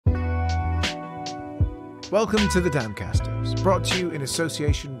Welcome to the Damcasters, brought to you in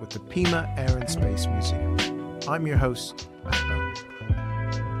association with the Pima Air and Space Museum. I'm your host, Matt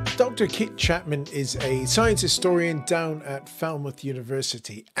Bell. Dr. Kit Chapman is a science historian down at Falmouth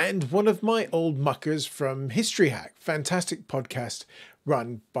University and one of my old muckers from History Hack, fantastic podcast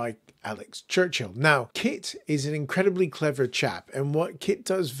run by Alex Churchill. Now, Kit is an incredibly clever chap, and what Kit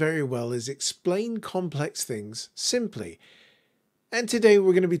does very well is explain complex things simply. And today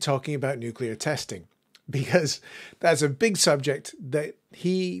we're going to be talking about nuclear testing, because that's a big subject that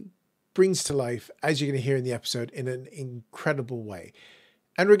he brings to life, as you're going to hear in the episode, in an incredible way.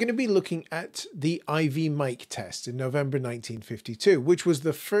 And we're going to be looking at the IV Mike test in November 1952, which was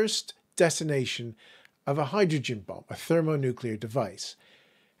the first detonation of a hydrogen bomb, a thermonuclear device.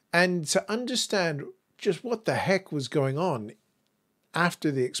 And to understand just what the heck was going on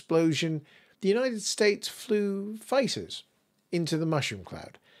after the explosion, the United States flew fighters into the mushroom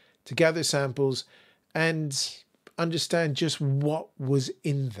cloud to gather samples and understand just what was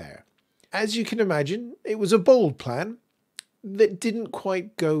in there. As you can imagine, it was a bold plan that didn't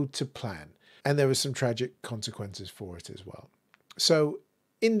quite go to plan, and there were some tragic consequences for it as well. So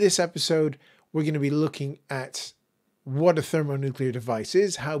in this episode, we're going to be looking at what a thermonuclear device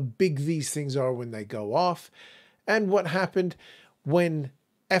is, how big these things are when they go off, and what happened when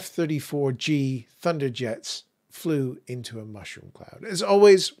F-34G Thunderjets flew into a mushroom cloud. As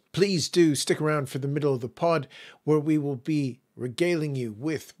always, please do stick around for the middle of the pod, where we will be regaling you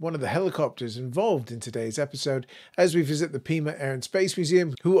with one of the helicopters involved in today's episode as we visit the Pima Air and Space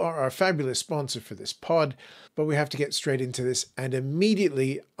Museum, who are our fabulous sponsor for this pod. But we have to get straight into this, and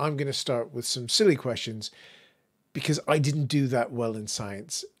immediately I'm going to start with some silly questions because I didn't do that well in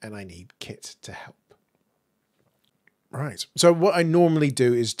science and I need Kit to help. Right. So what I normally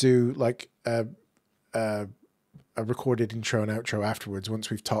do is do like a recorded intro and outro afterwards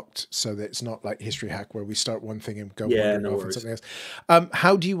once we've talked, so that it's not like History Hack where we start one thing and go wandering off on something else.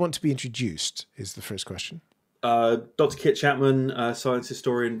 How do you want to be introduced is the first question. Dr. Kit Chapman, science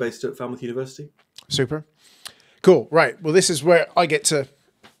historian based at Falmouth University. Super. Cool. Right. Well, this is where I get to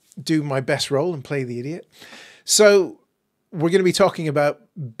do my best role and play the idiot. So we're going to be talking about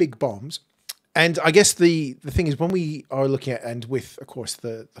big bombs. And I guess the thing is, when we are looking at, and with, of course,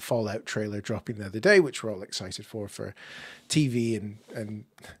 the Fallout trailer dropping the other day, which we're all excited for TV and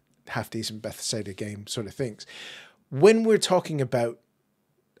half-decent Bethesda game sort of things, when we're talking about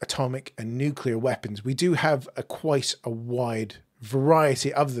atomic and nuclear weapons, we do have quite a wide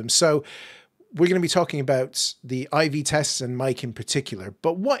variety of them. So we're going to be talking about the IV tests and Mike in particular.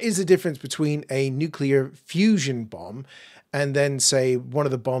 But what is the difference between a nuclear fusion bomb and then, say, one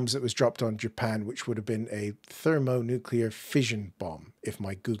of the bombs that was dropped on Japan, which would have been a thermonuclear fission bomb, if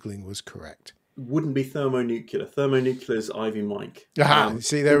my Googling was correct? Wouldn't be thermonuclear. Thermonuclear is IV Mike. Aha,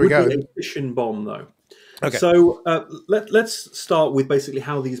 see, there we go. Would be a fission bomb, though. Okay. So let's start with basically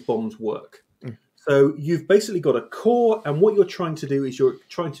how these bombs work. So you've basically got a core, and what you're trying to do is you're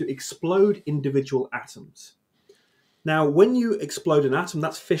trying to explode individual atoms. Now, when you explode an atom,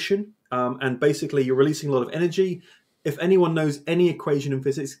 that's fission, and basically you're releasing a lot of energy. If anyone knows any equation in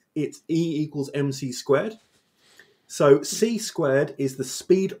physics, it's E equals mc squared. So c squared is the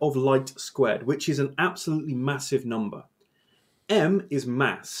speed of light squared, which is an absolutely massive number. M is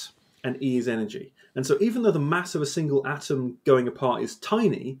mass, and E is energy. And so even though the mass of a single atom going apart is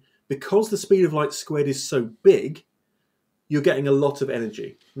tiny, because the speed of light squared is so big, you're getting a lot of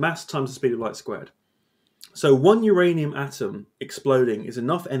energy. Mass times the speed of light squared. So one uranium atom exploding is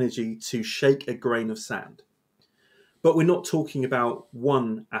enough energy to shake a grain of sand. But we're not talking about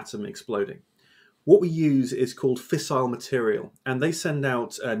one atom exploding. What we use is called fissile material, and they send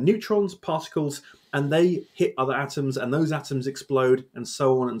out neutrons, particles, and they hit other atoms, and those atoms explode, and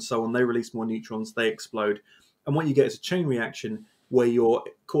so on and so on. They release more neutrons, they explode. And what you get is a chain reaction where you're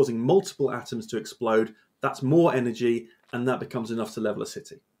causing multiple atoms to explode. That's more energy, and that becomes enough to level a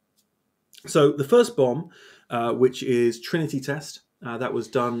city. So the first bomb, which is Trinity test, that was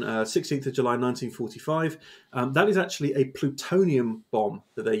done 16th of July 1945. That is actually a plutonium bomb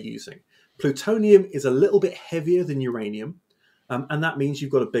that they're using. Plutonium is a little bit heavier than uranium, and that means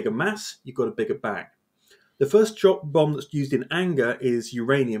you've got a bigger mass, you've got a bigger bang. The first drop bomb that's used in anger is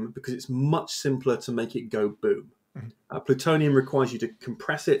uranium because it's much simpler to make it go boom. Plutonium requires you to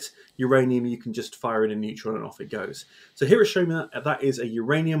compress it. Uranium, you can just fire in a neutron and off it goes. So Hiroshima, that is a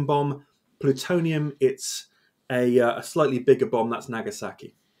uranium bomb. Plutonium, it's a slightly bigger bomb, that's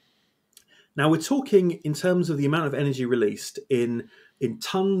Nagasaki. Now we're talking in terms of the amount of energy released in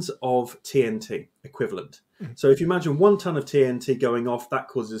tons of TNT equivalent. So if you imagine 1 ton of TNT going off, that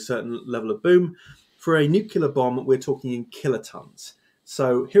causes a certain level of boom. For a nuclear bomb, we're talking in kilotons.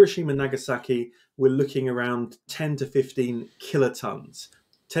 So Hiroshima and Nagasaki, we're looking around 10 to 15 kilotons,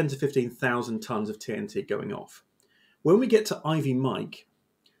 10 to 15,000 tons of TNT going off. When we get to Ivy Mike,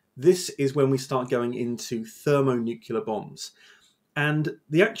 this is when we start going into thermonuclear bombs. And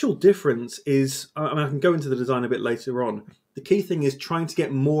the actual difference is, I mean, I can go into the design a bit later on. The key thing is trying to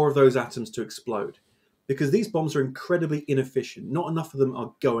get more of those atoms to explode, because these bombs are incredibly inefficient. Not enough of them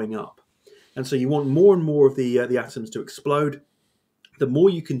are going up. And so you want more and more of the atoms to explode. The more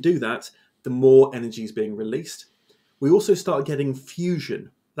you can do that, the more energy is being released. We also start getting fusion.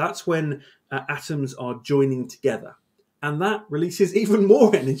 That's when atoms are joining together. And that releases even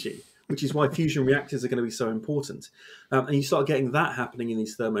more energy, which is why fusion reactors are going to be so important. And you start getting that happening in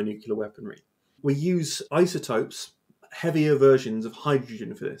these thermonuclear weaponry. We use isotopes, heavier versions of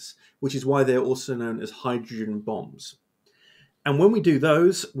hydrogen for this, which is why they're also known as hydrogen bombs. And when we do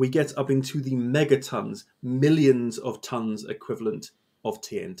those, we get up into the megatons, millions of tons equivalent of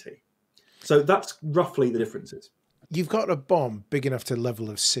TNT. So that's roughly the differences. You've got a bomb big enough to level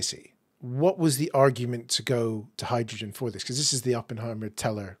a city. What was the argument to go to hydrogen for this? Because this is the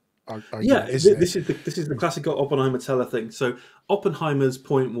Oppenheimer-Teller argument, yeah, isn't this is the classic Oppenheimer-Teller thing. So Oppenheimer's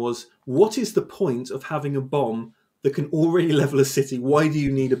point was, what is the point of having a bomb that can already level a city? Why do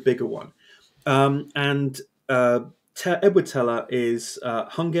you need a bigger one? Edward Teller is a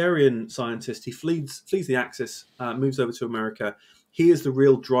Hungarian scientist. He flees the Axis, moves over to America. He is the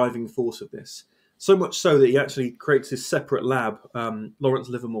real driving force of this. So much so that he actually creates his separate lab, Lawrence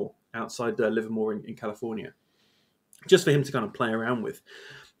Livermore, outside Livermore in California, just for him to kind of play around with.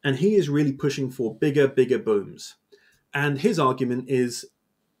 And he is really pushing for bigger booms. And his argument is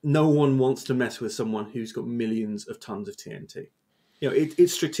no one wants to mess with someone who's got millions of tons of TNT. You know,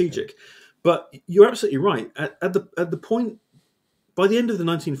 it's strategic. But you're absolutely right. At the point, by the end of the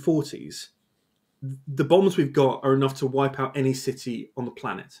 1940s, the bombs we've got are enough to wipe out any city on the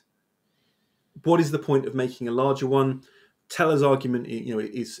planet. What is the point of making a larger one? Teller's argument,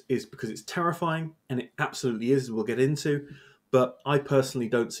 is because it's terrifying, and it absolutely is, as we'll get into. But I personally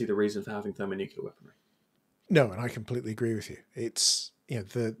don't see the reason for having thermonuclear weaponry. No, and I completely agree with you. It's,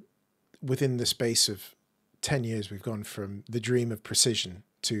 within the space of 10 years, we've gone from the dream of precision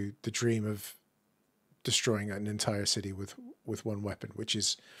to the dream of destroying an entire city with one weapon, which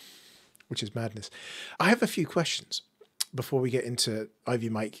is madness. I have a few questions before we get into Ivy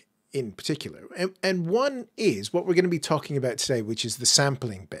Mike in particular. And one is what we're going to be talking about today, which is the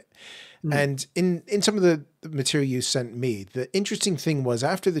sampling bit. And in some of the material you sent me, the interesting thing was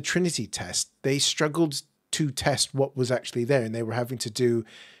after the Trinity test, they struggled to test what was actually there, and they were having to do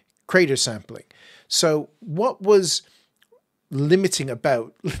crater sampling. So what was limiting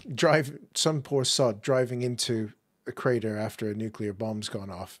about some poor sod driving into a crater after a nuclear bomb's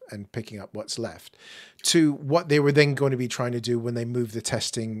gone off and picking up what's left, to what they were then going to be trying to do when they move the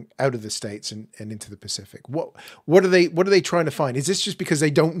testing out of the States and into the Pacific? What are they trying to find? Is this just because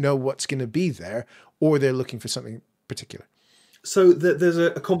they don't know what's going to be there, or they're looking for something particular? So there's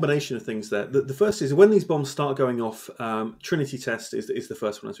a combination of things there. The first is when these bombs start going off, Trinity test is the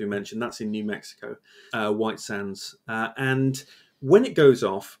first one, as we mentioned. That's in New Mexico, White Sands. And when it goes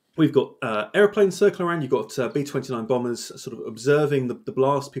off, we've got airplanes circling around. You've got B-29 bombers sort of observing the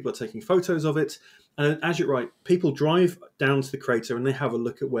blast. People are taking photos of it. And as you're right, people drive down to the crater and they have a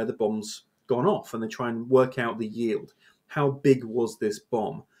look at where the bomb's gone off, and they try and work out the yield. How big was this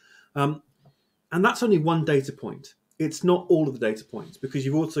bomb? And that's only one data point. It's not all of the data points, because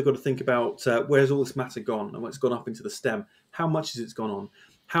you've also got to think about where's all this matter gone, and it's gone up into the stem. How much has it gone on?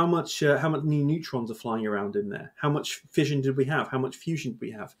 How many neutrons are flying around in there? How much fission did we have? How much fusion did we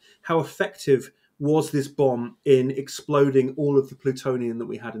have? How effective was this bomb in exploding all of the plutonium that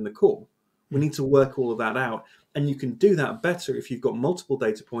we had in the core? We need to work all of that out. And you can do that better if you've got multiple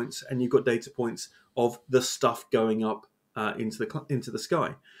data points and you've got data points of the stuff going up into the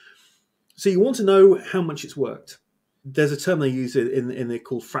sky. So you want to know how much it's worked. There's a term they use in there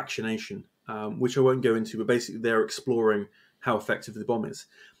called fractionation, which I won't go into, but basically they're exploring how effective the bomb is.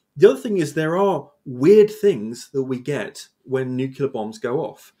 The other thing is there are weird things that we get when nuclear bombs go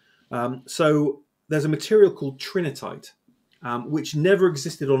off. So there's a material called trinitite, which never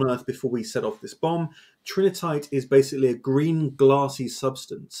existed on Earth before we set off this bomb. Trinitite is basically a green glassy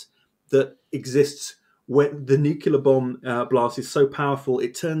substance that exists when the nuclear bomb blast is so powerful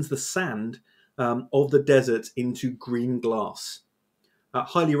it turns the sand of the desert into green glass,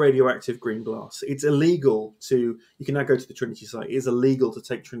 highly radioactive green glass. It's illegal you can now go to the Trinity site. It is illegal to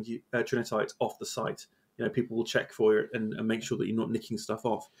take trinitite off the site. People will check for it and make sure that you're not nicking stuff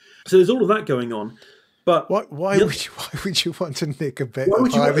off. So there's all of that going on. But why would you want to nick a bit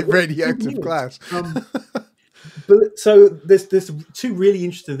of highly radioactive glass? But so there's two really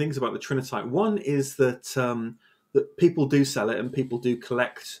interesting things about the trinitite. One is that that people do sell it and people do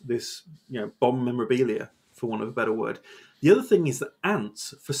collect this, bomb memorabilia, for want of a better word. The other thing is that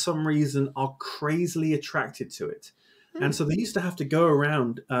ants, for some reason, are crazily attracted to it, and so they used to have to go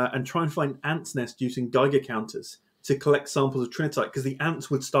around and try and find ants' nests using Geiger counters to collect samples of trinitite because the ants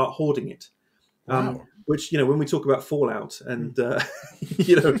would start hoarding it. Wow. Which, when we talk about fallout and,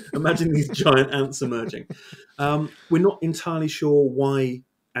 imagine these giant ants emerging. We're not entirely sure why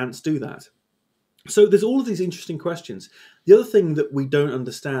ants do that. So there's all of these interesting questions. The other thing that we don't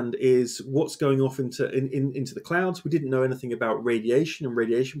understand is what's going off into the clouds. We didn't know anything about radiation and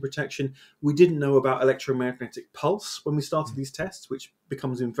radiation protection. We didn't know about electromagnetic pulse when we started these tests, which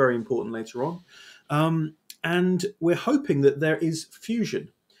becomes very important later on. And we're hoping that there is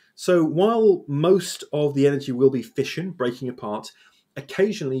fusion. So while most of the energy will be fission, breaking apart,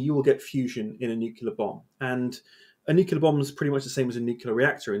 occasionally you will get fusion in a nuclear bomb. And a nuclear bomb is pretty much the same as a nuclear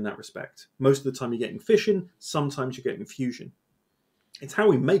reactor in that respect. Most of the time you're getting fission, sometimes you're getting fusion. It's how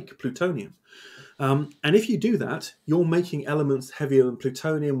we make plutonium. And if you do that, you're making elements heavier than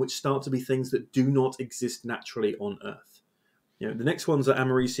plutonium, which start to be things that do not exist naturally on Earth. The next ones are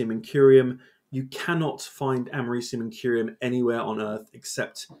americium and curium. You cannot find americium and curium anywhere on Earth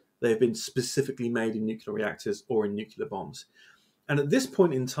except they have been specifically made in nuclear reactors or in nuclear bombs. And at this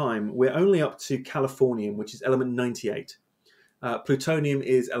point in time, we're only up to californium, which is element 98. Plutonium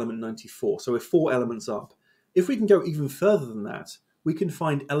is element 94, so we're 4 elements up. If we can go even further than that, we can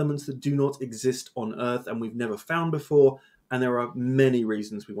find elements that do not exist on Earth and we've never found before, and there are many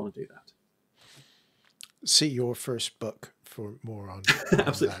reasons we want to do that. See your first book for more on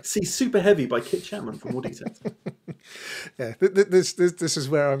Absolutely. that. See Super Heavy by Kit Chapman for more details. Yeah, this is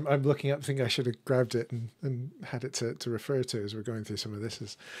where I'm looking up. I think I should have grabbed it and had it to refer to as we're going through some of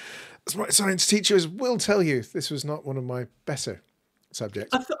this. As my science teachers will tell you, this was not one of my better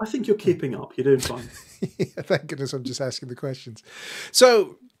subjects. I think you're keeping up. You're doing fine. Yeah, thank goodness I'm just asking the questions.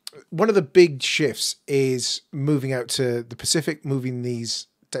 So one of the big shifts is moving out to the Pacific, moving these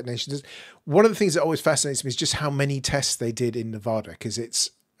detonations. One of the things that always fascinates me is just how many tests they did in Nevada, because it's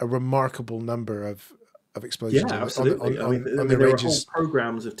a remarkable number of explosions. Yeah, absolutely. There are whole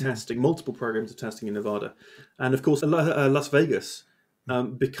programs of testing, multiple programs of testing in Nevada. And of course, Las Vegas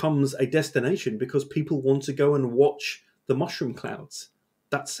becomes a destination because people want to go and watch the mushroom clouds.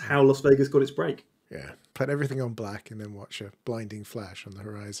 That's how Las Vegas got its break. Yeah, put everything on black and then watch a blinding flash on the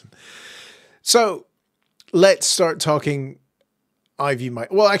horizon. So let's start talking IV.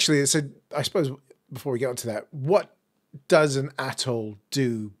 Well, actually, I suppose before we get onto that, what does an atoll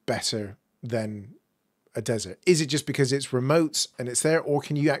do better than a desert? Is it just because it's remote and it's there, or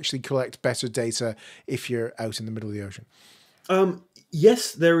can you actually collect better data if you're out in the middle of the ocean?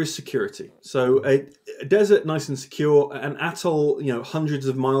 Yes, there is security. So a desert, nice and secure. An atoll, hundreds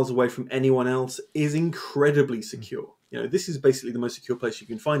of miles away from anyone else, is incredibly secure. This is basically the most secure place you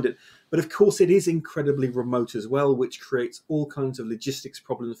can find it. But of course, it is incredibly remote as well, which creates all kinds of logistics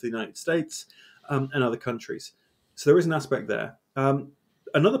problems for the United States and other countries. So there is an aspect there.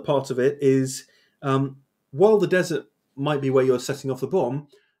 Another part of it is, while the desert might be where you're setting off the bomb,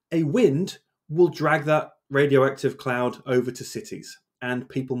 a wind will drag that radioactive cloud over to cities, and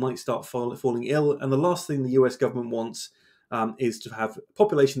people might start falling ill. And the last thing the US government wants is to have a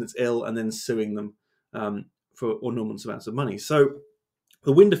population that's ill and then suing them for enormous amounts of money. So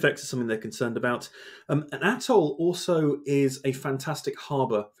the wind effects are something they're concerned about. An atoll also is a fantastic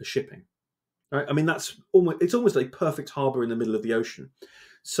harbour for shipping. Right? I mean, it's almost a perfect harbour in the middle of the ocean.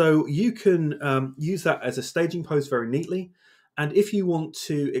 So you can use that as a staging post very neatly. And if you want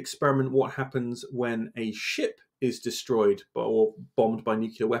to experiment what happens when a ship is destroyed or bombed by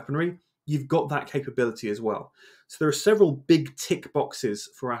nuclear weaponry, you've got that capability as well. So there are several big tick boxes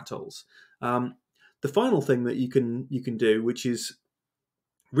for atolls. The final thing that you can do, which is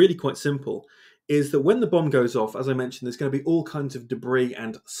really quite simple, is that when the bomb goes off, as I mentioned, there's going to be all kinds of debris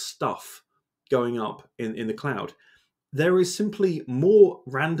and stuff going up in the cloud. There is simply more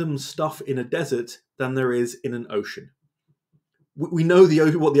random stuff in a desert than there is in an ocean. We know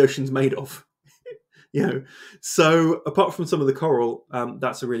what the ocean's made of. So apart from some of the coral,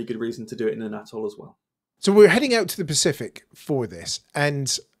 that's a really good reason to do it in an atoll as well. So we're heading out to the Pacific for this,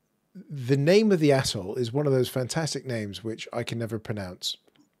 and the name of the atoll is one of those fantastic names which I can never pronounce.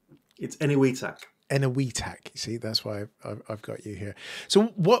 It's Eniwetak. Eniwetak. See, that's why I've got you here. So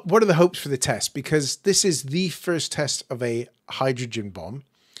what are the hopes for the test? Because this is the first test of a hydrogen bomb.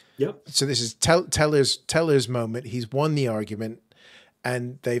 Yep. So this is Teller's moment. He's won the argument,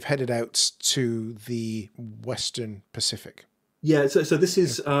 and they've headed out to the Western Pacific. Yeah, so this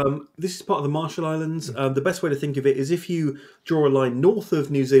is part of the Marshall Islands. The best way to think of it is if you draw a line north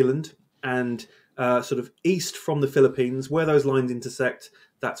of New Zealand and sort of east from the Philippines, where those lines intersect,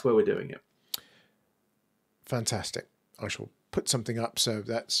 that's where we're doing it. Fantastic. I shall put something up. So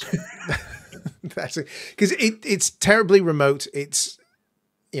that's that's it, because it's terribly remote. It's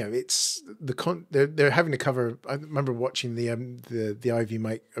it's they're having to cover. I remember watching the Ivy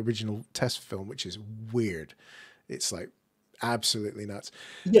Mike original test film, which is weird. It's like absolutely nuts.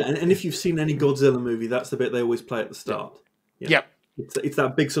 Yeah, and if you've seen any Godzilla movie, that's the bit they always play at the start. Yeah. Yep. It's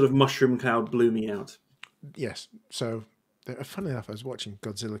that big sort of mushroom cloud blooming out. Yes. So, funnily enough, I was watching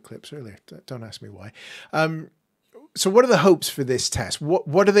Godzilla clips earlier. Don't ask me why. So what are the hopes for this test?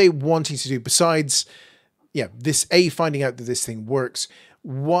 What are they wanting to do besides, this finding out that this thing works?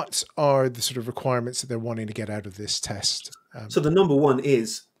 What are the sort of requirements that they're wanting to get out of this test? So the number one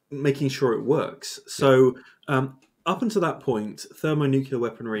is making sure it works. So up until that point, thermonuclear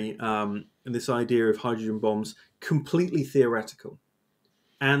weaponry and this idea of hydrogen bombs, completely theoretical.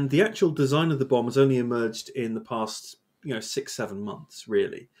 And the actual design of the bomb has only emerged in the past 6-7 months,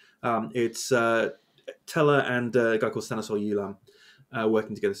 really. It's Teller and a guy called Stanislaw Ulam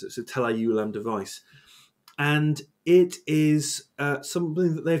working together. So it's a Teller Ulam device. And it is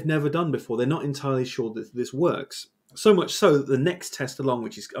something that they've never done before. They're not entirely sure that this works. So much so that the next test along,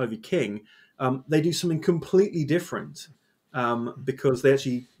 which is Ivy King, they do something completely different because they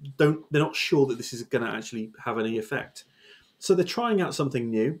actually they're not sure that this is going to actually have any effect. So they're trying out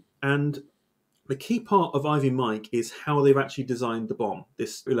something new. And the key part of Ivy Mike is how they've actually designed the bomb,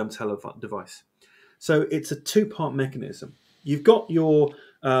 this Ulam Teller device. So it's a two-part mechanism. You've got your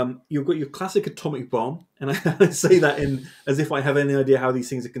classic atomic bomb, and I say that as if I have any idea how these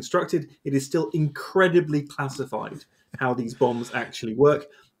things are constructed. It is still incredibly classified how these bombs actually work,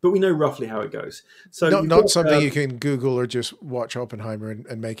 but we know roughly how it goes. So not something you can Google or just watch Oppenheimer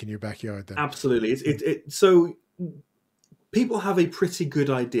and make in your backyard. Then absolutely, so people have a pretty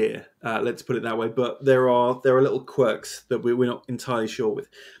good idea. Let's put it that way, but there are little quirks that we're not entirely sure with.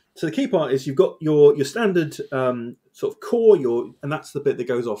 So the key part is you've got your standard sort of core, and that's the bit that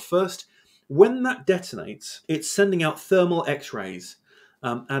goes off first. When that detonates, it's sending out thermal X-rays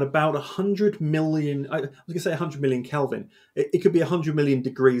at about 100 million. I was going to say 100 million Kelvin. It could be 100 million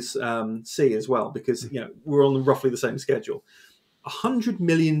degrees C as well, because we're on roughly the same schedule. 100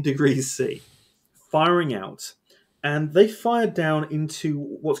 million degrees C, firing out. And they fired down into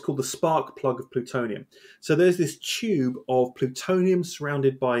what's called the spark plug of plutonium. So there's this tube of plutonium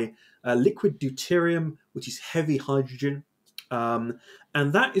surrounded by liquid deuterium, which is heavy hydrogen. And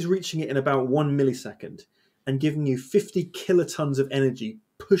that is reaching it in about 1 millisecond and giving you 50 kilotons of energy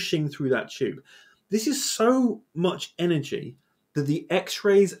pushing through that tube. This is so much energy that the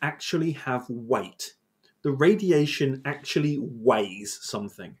X-rays actually have weight. The radiation actually weighs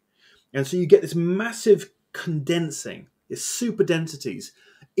something. And so you get this massive condensing, it's super densities,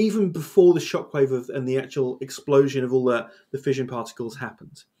 even before the shockwave and the actual explosion of all the fission particles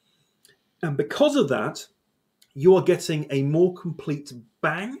happens. And because of that, you are getting a more complete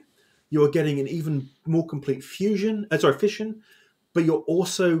bang, you are getting an even more complete fission, but you're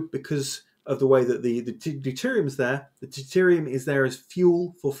also, because of the way that the deuterium is there, the deuterium is there as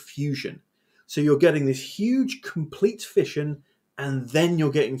fuel for fusion. So you're getting this huge complete fission, and then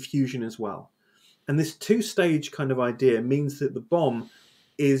you're getting fusion as well. And this two-stage kind of idea means that the bomb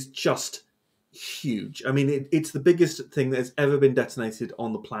is just huge. I mean, it's the biggest thing that has ever been detonated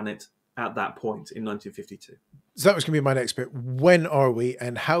on the planet at that point in 1952. So that was going to be my next bit. When are we,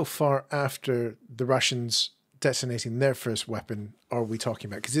 and how far after the Russians detonating their first weapon are we talking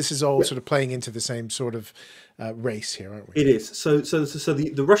about? Because this is all sort of playing into the same sort of race here, aren't we? It is. So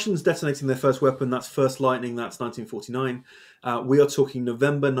the Russians detonating their first weapon, that's First Lightning, that's 1949. We are talking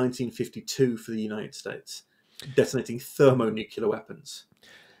November 1952 for the United States, detonating thermonuclear weapons.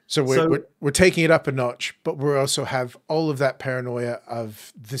 So we're taking it up a notch, but we also have all of that paranoia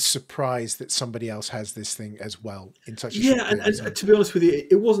of the surprise that somebody else has this thing as well in such a short period of time. And to be honest with you,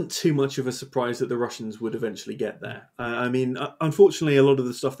 it wasn't too much of a surprise that the Russians would eventually get there. I mean, unfortunately, a lot of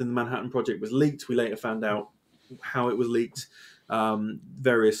the stuff in the Manhattan Project was leaked. We later found out how it was leaked.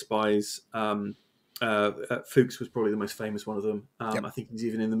 Various spies. Fuchs was probably the most famous one of them. I think he's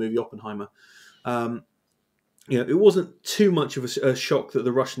even in the movie Oppenheimer. It wasn't too much of a shock that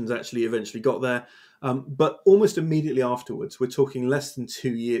the Russians actually eventually got there. But almost immediately afterwards, we're talking less than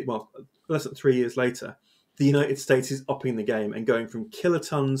 3 years later, the United States is upping the game and going from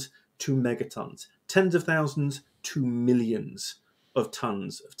kilotons to megatons, tens of thousands to millions of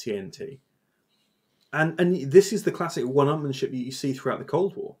tons of TNT. And this is the classic one-upmanship that you see throughout the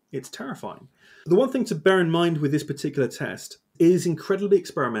Cold War. It's terrifying. The one thing to bear in mind with this particular test is incredibly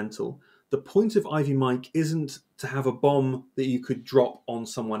experimental. The point of Ivy Mike isn't to have a bomb that you could drop on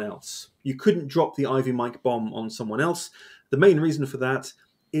someone else. You couldn't drop the Ivy Mike bomb on someone else. The main reason for that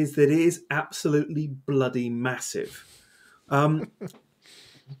is that it is absolutely bloody massive.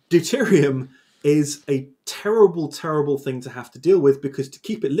 Deuterium is a terrible, terrible thing to have to deal with, because to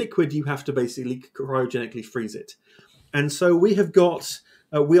keep it liquid, you have to basically cryogenically freeze it. And so we have got,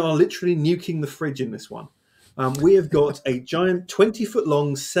 we are literally nuking the fridge in this one. We have got a giant 20-foot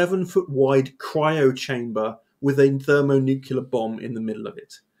long, 7-foot wide cryo chamber with a thermonuclear bomb in the middle of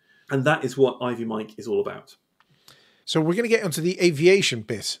it. And that is what Ivy Mike is all about. So we're going to get onto the aviation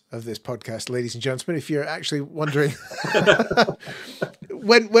bit of this podcast, ladies and gentlemen, if you're actually wondering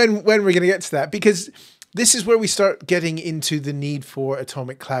when we're going to get to that, because this is where we start getting into the need for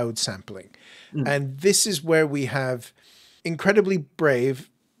atomic cloud sampling. And this is where we have incredibly brave,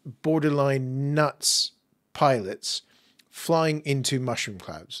 borderline nuts pilots flying into mushroom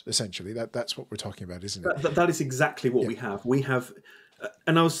clouds, essentially. That's what we're talking about, isn't it? That is exactly what we have. We have,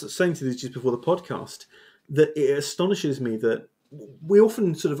 and I was saying to this just before the podcast, that it astonishes me that we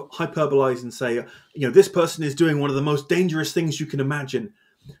often sort of hyperbolize and say, this person is doing one of the most dangerous things you can imagine.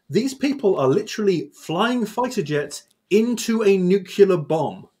 These people are literally flying fighter jets into a nuclear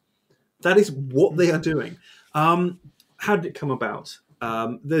bomb. That is what they are doing. How did it come about?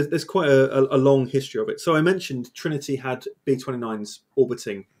 There's quite a long history of it. So I mentioned Trinity had B-29s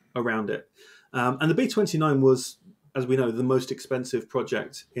orbiting around it. And the B-29 was, as we know, the most expensive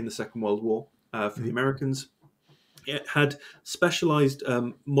project in the Second World War. For the Americans. It had specialized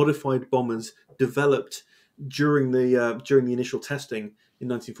modified bombers developed during the initial testing in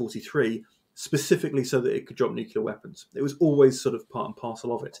 1943, specifically so that it could drop nuclear weapons. It was always sort of part and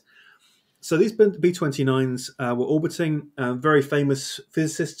parcel of it. So these B-29s were orbiting. Very famous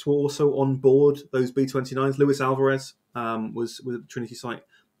physicists were also on board those B-29s. Luis Alvarez was at the Trinity site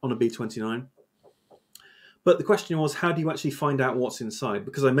on a B-29. But the question was, how do you actually find out what's inside?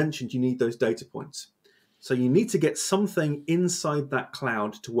 Because I mentioned you need those data points. So you need to get something inside that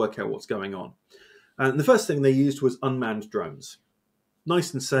cloud to work out what's going on. And the first thing they used was unmanned drones.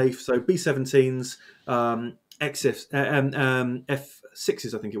 Nice and safe. So B-17s, F-6s,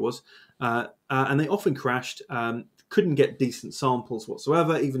 I think it was. And they often crashed, couldn't get decent samples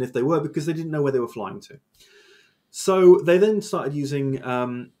whatsoever, even if they were, because they didn't know where they were flying to. So they then started using,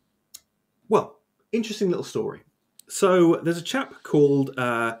 interesting little story. So there's a chap called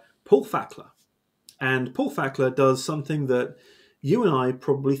Paul Fackler. And Paul Fackler does something that you and I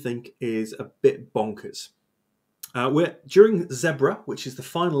probably think is a bit bonkers. We're during Zebra, which is the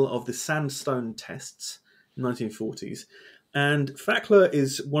final of the Sandstone tests in the 1940s. And Fackler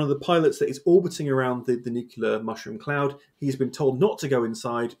is one of the pilots that is orbiting around the nuclear mushroom cloud. He's been told not to go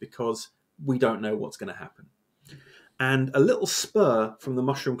inside because we don't know what's going to happen. And a little spur from the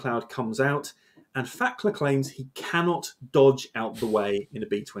mushroom cloud comes out, and Fackler claims he cannot dodge out the way in a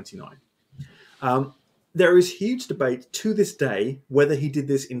B-29. There is huge debate to this day whether he did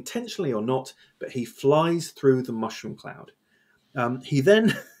this intentionally or not, but he flies through the mushroom cloud. He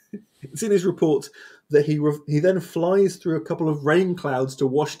then, it's in his report that he then flies through a couple of rain clouds to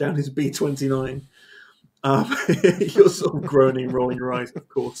wash down his B-29. You're sort of groaning, rolling your eyes, of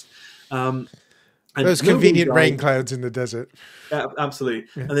course. And those convenient rain clouds in the desert. Absolutely.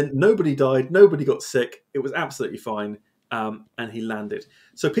 Yeah. And then nobody died. Nobody got sick. It was absolutely fine. And he landed.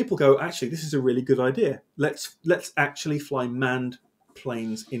 So people go, actually, this is a really good idea. Let's actually fly manned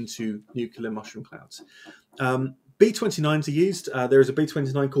planes into nuclear mushroom clouds. B-29s are used. There is a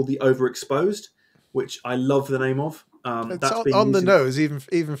B-29 called the Overexposed, which I love the name of. It's that's on the nose,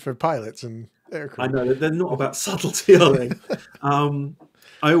 even for pilots and aircrew. I know, they're not about subtlety, are they?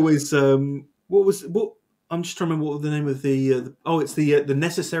 I always... I'm just trying to remember what the name of it's the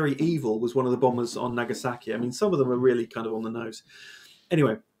Necessary Evil was one of the bombers on Nagasaki. I mean, some of them are really kind of on the nose.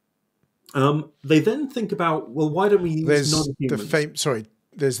 Anyway, they then think about, well, why don't we use non-humans?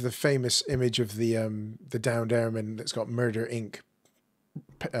 There's the famous image of the downed airman that's got murder ink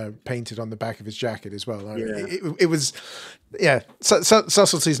painted on the back of his jacket as well. Yeah. It was,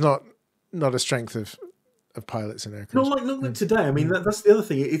 subtlety is not a strength of pilots and aircraft. Not like today. I mean, that's the other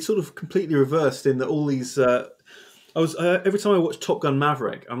thing. It's sort of completely reversed in that all these. Every time I watch Top Gun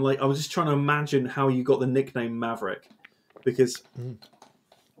Maverick, I was just trying to imagine how you got the nickname Maverick, because,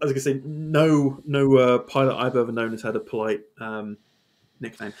 as I can say, no pilot I've ever known has had a polite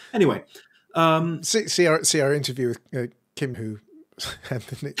nickname. Anyway, see our interview with Kim, who had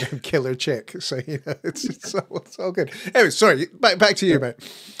the nickname Killer Chick. So it's all good. Anyway, sorry, back to you, mate.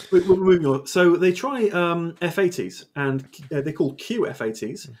 We're moving on. So they try F-80s, and they're called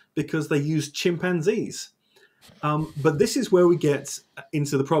QF-80s because they use chimpanzees. But this is where we get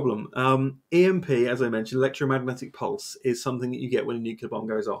into the problem. EMP, as I mentioned, electromagnetic pulse, is something that you get when a nuclear bomb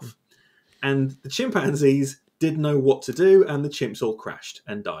goes off. And the chimpanzees didn't know what to do, and the chimps all crashed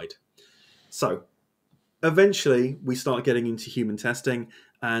and died. So eventually we start getting into human testing,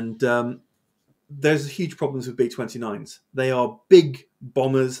 and there's huge problems with B-29s. They are big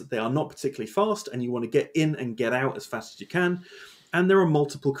bombers. They are not particularly fast, and you want to get in and get out as fast as you can. And there are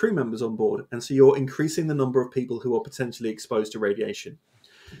multiple crew members on board, and so you're increasing the number of people who are potentially exposed to radiation.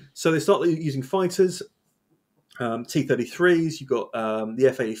 So they start using fighters, T-33s, you've got the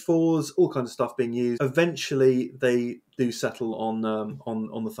F-84s, all kinds of stuff being used. Eventually, they do settle on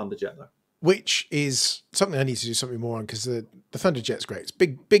the Thunderjet, though. Which is something I need to do something more on, because the Thunderjet's great. It's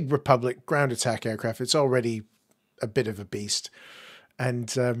big Republic ground attack aircraft. It's already a bit of a beast, and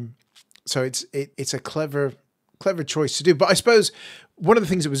so it's a clever choice to do. But I suppose one of the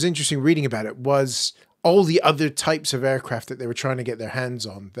things that was interesting reading about it was all the other types of aircraft that they were trying to get their hands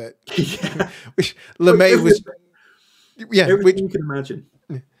on. That which LeMay was, everything you can imagine.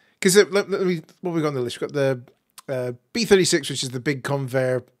 Because let me, what we got on the list? We've got the B-36, which is the big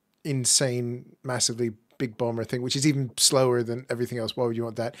Convair, insane, massively big bomber thing, which is even slower than everything else. Why would you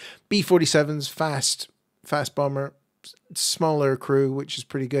want that? B-47's fast bomber, smaller crew, which is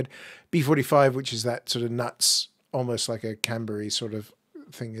pretty good. B-45, which is that sort of nuts, almost like a Cambery sort of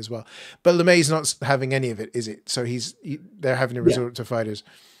thing as well. But LeMay's not having any of it, is it? So they're having to resort to fighters.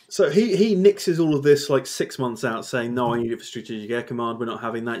 So he nixes all of this like 6 months out, saying, no, I need it for Strategic Air Command. We're not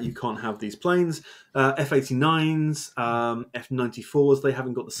having that. You can't have these planes. F-89s, F-94s, they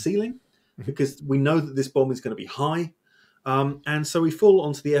haven't got the ceiling because we know that this bomb is going to be high. And so we fall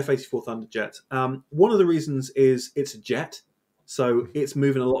onto the F-84 Thunderjet. One of the reasons is it's a jet, so it's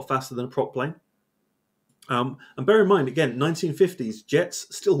moving a lot faster than a prop plane. And bear in mind, again, 1950s, jets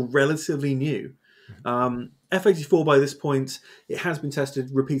still relatively new. F-84 by this point, it has been tested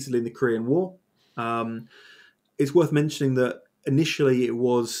repeatedly in the Korean War. It's worth mentioning that initially it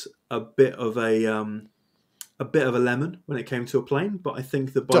was a bit of a lemon when it came to a plane, but I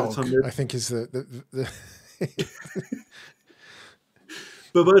think that by the time I think is the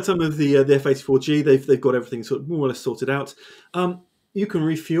but by the time of the F-84G, they've got everything sort of more or less sorted out. You can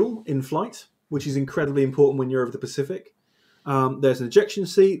refuel in flight, which is incredibly important when you're over the Pacific. There's an ejection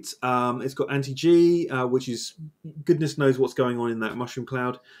seat. It's got anti-G, which is goodness knows what's going on in that mushroom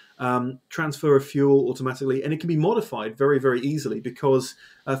cloud. Transfer of fuel automatically, and it can be modified very, very easily because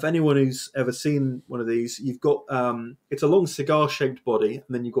for anyone who's ever seen one of these, you've got it's a long cigar-shaped body, and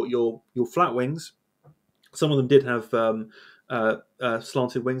then you've got your flat wings. Some of them did have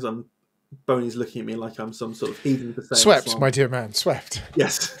slanted wings. Boney's looking at me like I'm some sort of heathen for saying swept, my dear man, swept.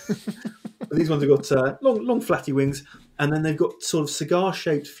 Yes. But these ones have got long, flatty wings, and then they've got sort of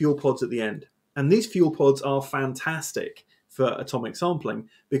cigar-shaped fuel pods at the end. And these fuel pods are fantastic for atomic sampling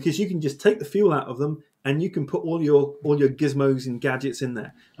because you can just take the fuel out of them and you can put all your gizmos and gadgets in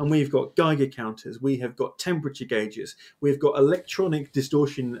there. And we've got Geiger counters, we have got temperature gauges, we've got electronic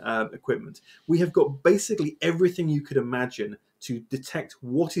distortion equipment. We have got basically everything you could imagine to detect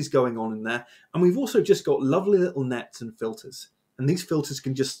what is going on in there. And we've also just got lovely little nets and filters. And these filters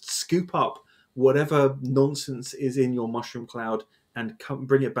can just scoop up whatever nonsense is in your mushroom cloud and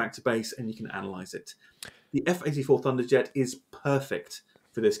bring it back to base, and you can analyze it. The F-84 Thunderjet is perfect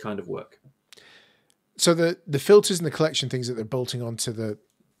for this kind of work. So the filters and the collection things that they're bolting onto the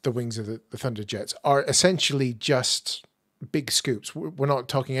wings of the Thunderjets are essentially just big scoops. We're not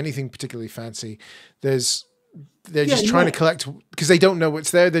talking anything particularly fancy. They're just trying to collect because they don't know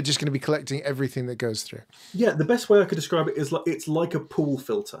what's there. They're just going to be collecting everything that goes through. Yeah, the best way I could describe it is it's like a pool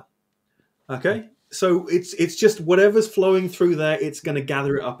filter. Okay, so it's just whatever's flowing through there, it's going to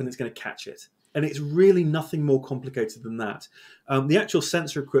gather it up and it's going to catch it. And it's really nothing more complicated than that. The actual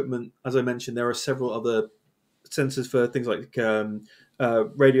sensor equipment, as I mentioned, there are several other sensors for things like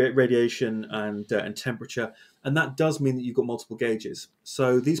radiation and temperature. And that does mean that you've got multiple gauges.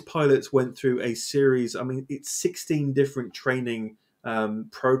 So these pilots went through a series, it's 16 different training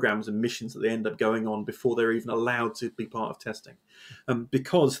programs and missions that they end up going on before they're even allowed to be part of testing.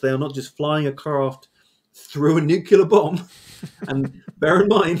 Because they are not just flying a craft through a nuclear bomb. And bear in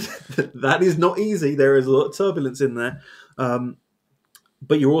mind that is not easy. There is a lot of turbulence in there.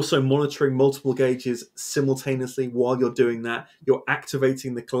 But you're also monitoring multiple gauges simultaneously while you're doing that. You're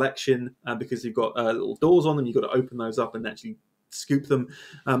activating the collection because you've got little doors on them. You've got to open those up and actually scoop them.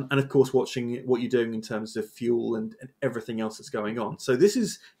 And of course, watching what you're doing in terms of fuel and everything else that's going on. So this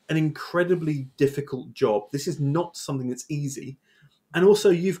is an incredibly difficult job. This is not something that's easy. And also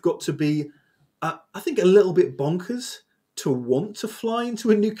you've got to be, I think, a little bit bonkers to want to fly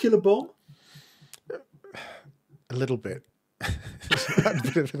into a nuclear bomb. A little bit. That's a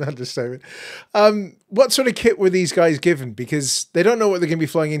bit of an understatement. What sort of kit were these guys given? Because they don't know what they're going to be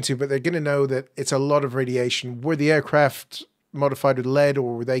flying into, but they're going to know that it's a lot of radiation. Were the aircraft modified with lead,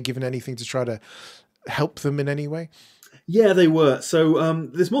 or were they given anything to try to help them in any way? Yeah, they were. So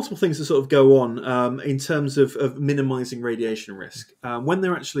there's multiple things that sort of go on in terms of minimizing radiation risk. When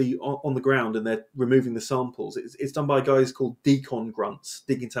they're actually on the ground and they're removing the samples, it's done by guys called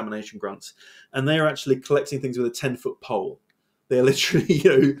decontamination grunts, and they are actually collecting things with a 10-foot pole. They're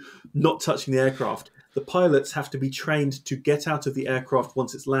literally, not touching the aircraft. The pilots have to be trained to get out of the aircraft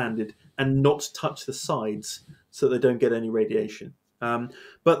once it's landed and not touch the sides so they don't get any radiation.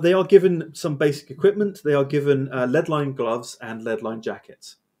 But they are given some basic equipment. They are given lead-lined gloves and lead-lined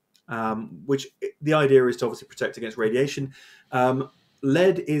jackets, which the idea is to obviously protect against radiation.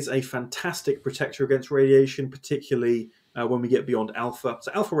 Lead is a fantastic protector against radiation, particularly when we get beyond alpha.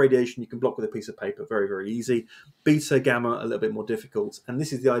 So alpha radiation you can block with a piece of paper, very, very easy. Beta, gamma, a little bit more difficult. And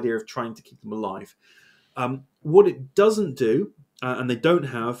this is the idea of trying to keep them alive. What it doesn't do, and they don't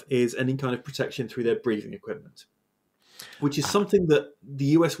have, is any kind of protection through their breathing equipment, which is something that the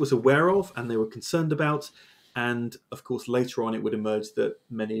US was aware of and they were concerned about. And of course, later on, it would emerge that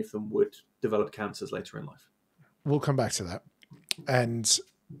many of them would develop cancers later in life. We'll come back to that. And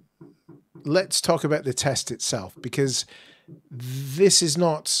let's talk about the test itself, because this is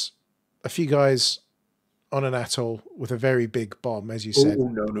not a few guys on an atoll with a very big bomb, as you said. Oh,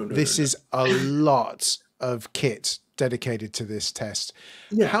 no. This is a lot of kit dedicated to this test.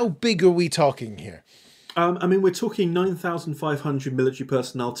 Yeah. How big are we talking here? We're talking 9,500 military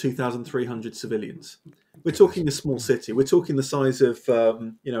personnel, 2,300 civilians. We're talking a small city. We're talking the size of,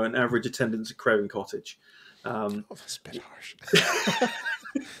 an average attendance at Craven Cottage. That's a bit harsh.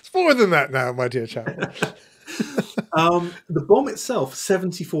 It's more than that now, my dear Chapman. The bomb itself,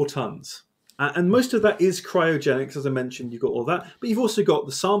 74 tons. And most of that is cryogenics, as I mentioned. You've got all that. But you've also got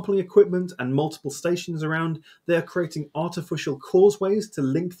the sampling equipment and multiple stations around. They're creating artificial causeways to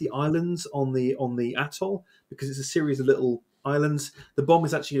link the islands on the atoll, because it's a series of little islands. The bomb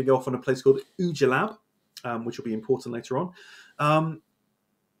is actually going to go off on a place called Ujalab, which will be important later on.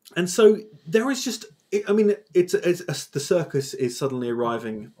 And so there is just... the circus is suddenly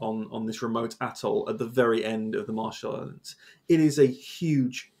arriving on this remote atoll at the very end of the Marshall Islands. It is a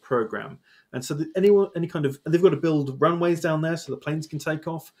huge program. And so they've got to build runways down there so the planes can take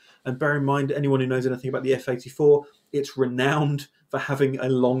off. And bear in mind, anyone who knows anything about the F-84, it's renowned for having a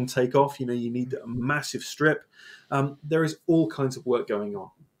long takeoff. You need a massive strip. There is all kinds of work going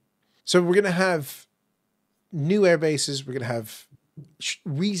on. So we're going to have new air bases. We're going to have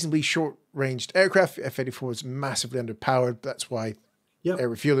reasonably short-ranged aircraft. F-84 is massively underpowered. That's why air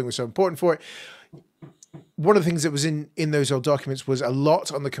refueling was so important for it. One of the things that was in those old documents was a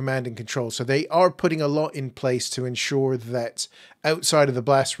lot on the command and control. So they are putting a lot in place to ensure that outside of the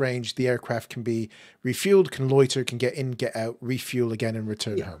blast range, the aircraft can be refueled, can loiter, can get in, get out, refuel again, and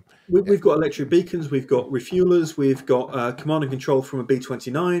return home. We've got electric beacons, we've got refuelers, we've got command and control from a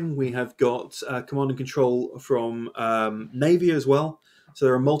B-29, we have got command and control from Navy as well. So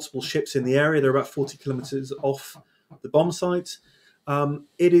there are multiple ships in the area. They're about 40 kilometers off the bomb site.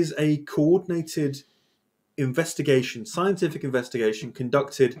 It is a coordinated scientific investigation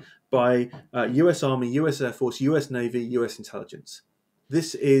conducted by US Army, US Air Force, US Navy, US intelligence.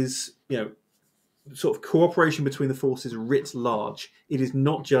 This is, sort of cooperation between the forces writ large. It is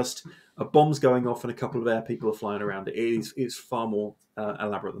not just a bomb's going off and a couple of air people are flying around it. It's far more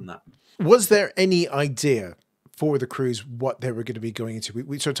elaborate than that. Was there any idea for the crews what they were going to be going into?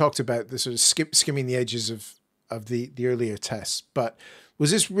 We sort of talked about the sort of skimming the edges of the earlier tests, but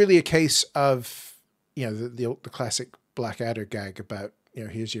was this really a case of the classic Blackadder gag about,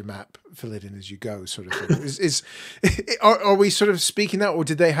 here's your map, fill it in as you go sort of thing? Are we sort of speaking that, or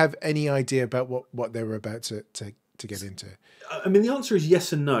did they have any idea about what they were about to get into? The answer is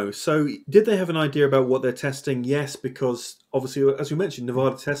yes and no. So did they have an idea about what they're testing? Yes, because obviously, as we mentioned,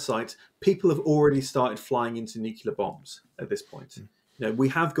 Nevada test site, people have already started flying into nuclear bombs at this point. We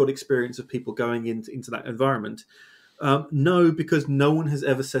have got experience of people going into that environment. No, because no one has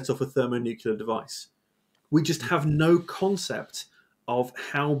ever set off a thermonuclear device. We just have no concept of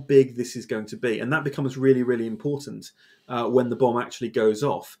how big this is going to be. And that becomes really, really important when the bomb actually goes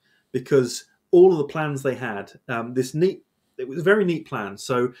off, because all of the plans they had, it was a very neat plan.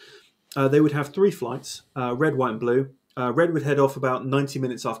 So they would have 3 flights, red, white, and blue. Red would head off about 90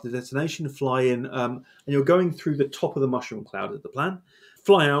 minutes after the detonation, fly in, and you're going through the top of the mushroom cloud at the plan.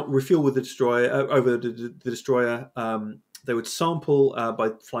 Fly out, refuel with the destroyer, over the destroyer. They would sample by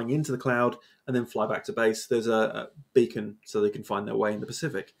flying into the cloud and then fly back to base. There's a beacon so they can find their way in the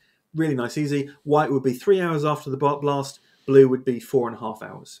Pacific. really nice, easy. White would be 3 hours after the blast. Blue would be 4.5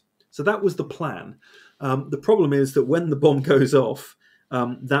 hours. So that was the plan. The problem is that when the bomb goes off,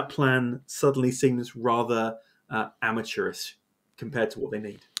 that plan suddenly seems rather amateurish compared to what they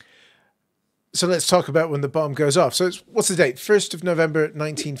need. So let's talk about when the bomb goes off. So what's the date? 1st of November,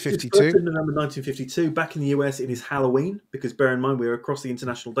 1952? It's 1st of November 1952. Back in the US, it is Halloween, because bear in mind, we're across the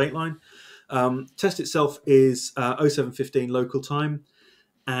international date line. Test itself is 07:15 local time,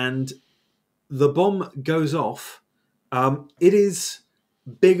 and the bomb goes off. It is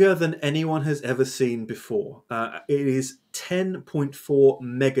bigger than anyone has ever seen before. It is 10.4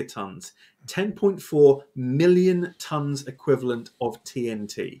 megatons, 10.4 million tons equivalent of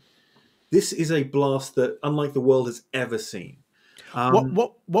TNT. This is a blast that, unlike the world has ever seen.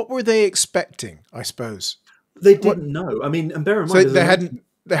 What were they expecting? I suppose they didn't know. I mean, and bear in mind, so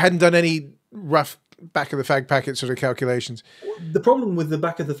they hadn't done any rough back of the fag packet sort of calculations. The problem with the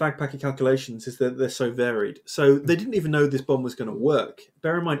back of the fag packet calculations is that they're so varied. So they didn't even know this bomb was going to work.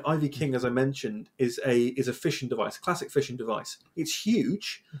 Bear in mind, Ivy King, as I mentioned, is a fission device, classic fission device. It's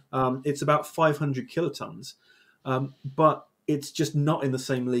huge. It's about 500 kilotons, but it's just not in the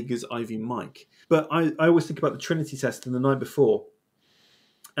same league as Ivy Mike. But I always think about the Trinity test in the night before,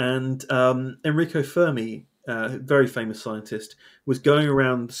 and Enrico Fermi, a very famous scientist, was going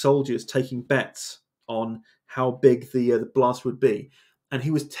around soldiers taking bets on how big the blast would be. And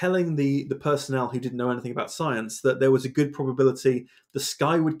he was telling the personnel who didn't know anything about science that there was a good probability the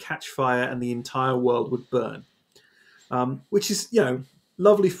sky would catch fire and the entire world would burn. Which is,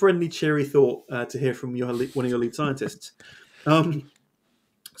 lovely, friendly, cheery thought to hear from one of your lead scientists.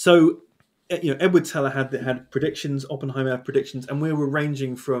 So, Edward Teller had predictions, Oppenheimer had predictions, and we were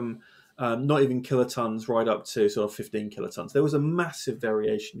ranging from not even kilotons right up to sort of 15 kilotons. There was a massive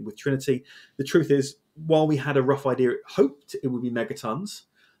variation with Trinity. The truth is, while we had a rough idea, hoped it would be megatons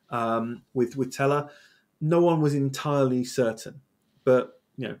with Teller, no one was entirely certain. But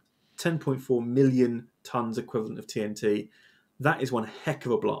 10.4 million tons equivalent of TNT, that is one heck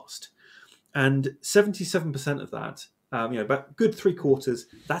of a blast. And 77% of that, about good 3/4,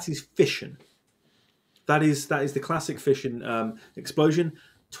 that is fission. That is the classic fission explosion.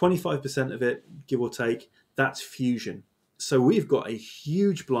 25% of it, give or take, that's fusion. So we've got a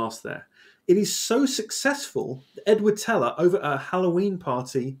huge blast there. It is so successful that Edward Teller, over a Halloween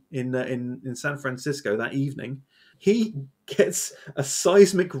party in San Francisco that evening, he gets a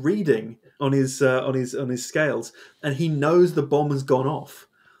seismic reading on his scales, and he knows the bomb has gone off.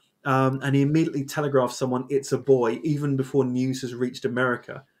 And he immediately telegraphs someone, "It's a boy," even before news has reached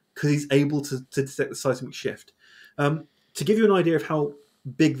America, because he's able to detect the seismic shift. To give you an idea of how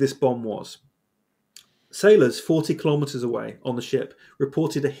big this bomb was, sailors 40 kilometers away on the ship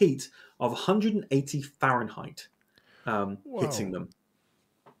reported a heat of 180 Fahrenheit hitting them.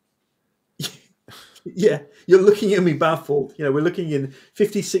 Yeah, you're looking at me baffled. We're looking in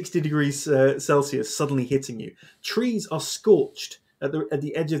 50, 60 degrees Celsius suddenly hitting you. Trees are scorched at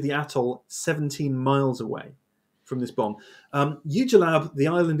the edge of the atoll 17 miles away from this bomb. Ujulab, the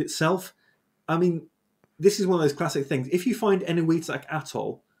island itself, I mean, this is one of those classic things. If you find Enewetak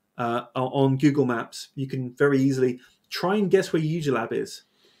Atoll on Google Maps, you can very easily try and guess where Ujulab is.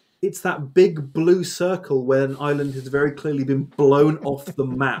 It's that big blue circle where an island has very clearly been blown off the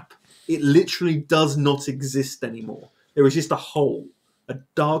map. It literally does not exist anymore. There is just a hole, a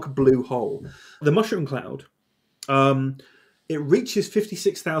dark blue hole. The mushroom cloud, it reaches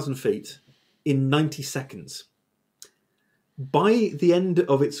 56,000 feet in 90 seconds. By the end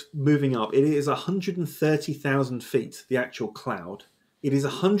of its moving up, it is 130,000 feet, the actual cloud. It is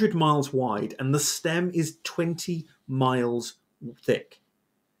 100 miles wide, and the stem is 20 miles thick.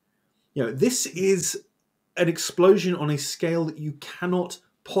 This is an explosion on a scale that you cannot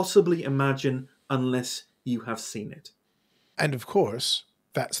possibly imagine unless you have seen it. And of course,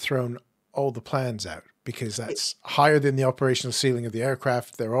 that's thrown all the plans out, because that's higher than the operational ceiling of the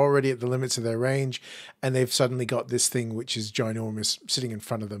aircraft. They're already at the limits of their range, and they've suddenly got this thing which is ginormous sitting in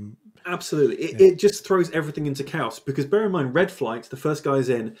front of them. Absolutely. It just throws everything into chaos, because bear in mind, Red Flight, the first guys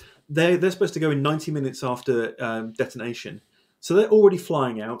in, they're supposed to go in 90 minutes after detonation. So they're already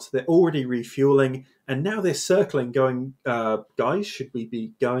flying out, they're already refueling, and now they're circling going, guys, should we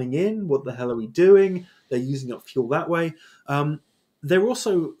be going in? What the hell are we doing? They're using up fuel that way. They're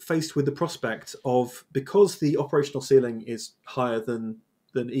also faced with the prospect of, because the operational ceiling is higher than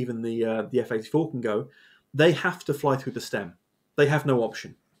even the F-84 can go, they have to fly through the stem. They have no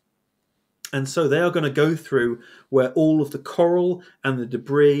option. And so they are going to go through where all of the coral and the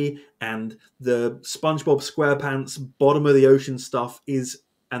debris and the SpongeBob SquarePants bottom of the ocean stuff is,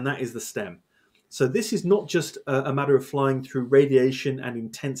 and that is the stem. So this is not just a matter of flying through radiation and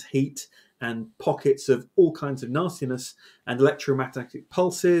intense heat and pockets of all kinds of nastiness and electromagnetic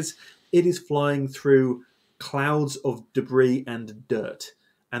pulses. It is flying through clouds of debris and dirt.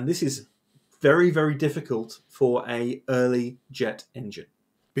 And this is very, very difficult for a early jet engine.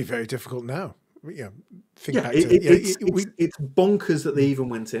 Be very difficult now. Yeah, it's bonkers that they even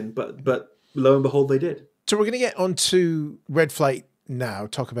went in, but lo and behold, they did. So we're going to get onto Red Flight now,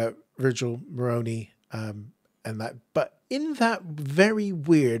 talk about Virgil Moroni and that. But in that very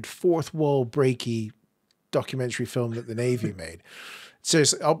weird fourth wall breaky documentary film that the Navy made,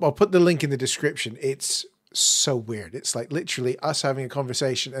 seriously, I'll put the link in the description. It's so weird. It's like literally us having a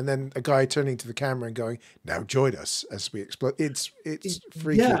conversation and then a guy turning to the camera and going, "Now join us as we explode." It's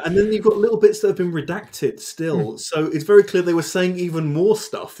freaky. Yeah, and then you've got little bits that have been redacted still. So it's very clear they were saying even more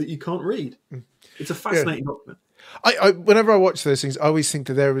stuff that you can't read. It's a fascinating document. Whenever I watch those things, I always think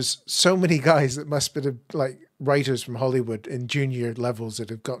that there was so many guys that must have been like writers from Hollywood in junior levels that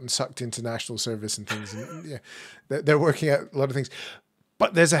have gotten sucked into national service and things. And yeah, they're working out a lot of things.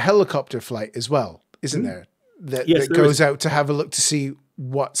 But there's a helicopter flight as well, isn't there? That goes out to have a look to see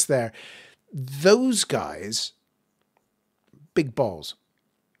what's there. Those guys, big balls,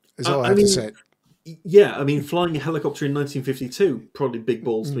 is all I have to say. Yeah, I mean, flying a helicopter in 1952, probably big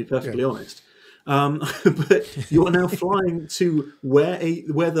balls, to be perfectly honest. But you are now flying to where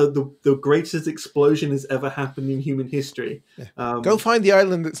the greatest explosion has ever happened in human history. Go find the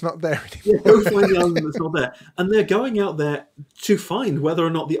island that's not there anymore. Yeah, go find the island that's not there. And they're going out there to find whether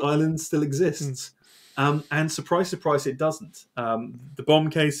or not the island still exists. And surprise, surprise, it doesn't. The bomb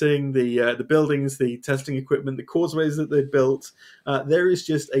casing, the buildings, the testing equipment, the causeways that they've built, there is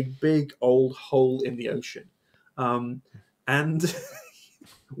just a big old hole in the ocean. And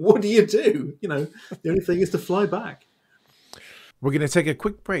what do? You know, the only thing is to fly back. We're going to take a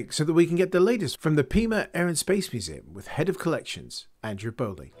quick break so that we can get the latest from the Pima Air and Space Museum with Head of Collections, Andrew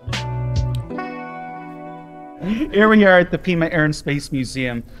Bowley. Here we are at the Pima Air and Space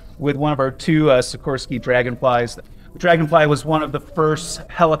Museum with one of our two Sikorsky Dragonflies. The Dragonfly was one of the first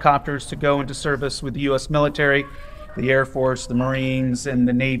helicopters to go into service with the U.S. military. The Air Force, the Marines, and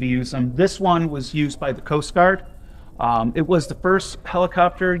the Navy use them. This one was used by the Coast Guard. It was the first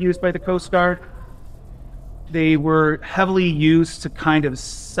helicopter used by the Coast Guard. They were heavily used to kind of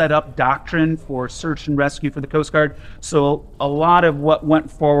set up doctrine for search and rescue for the Coast Guard. So a lot of what went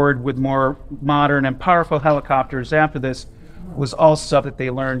forward with more modern and powerful helicopters after this was all stuff that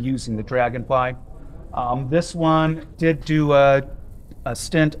they learned using the Dragonfly. This one did do a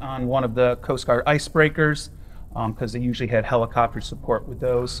stint on one of the Coast Guard icebreakers because they usually had helicopter support with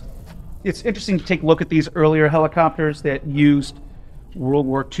those. It's interesting to take a look at these earlier helicopters that used World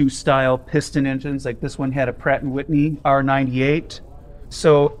War II style piston engines. Like this one had a Pratt & Whitney R98.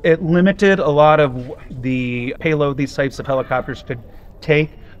 So it limited a lot of the payload these types of helicopters could take.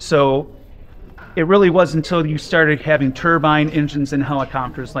 So it really wasn't until you started having turbine engines in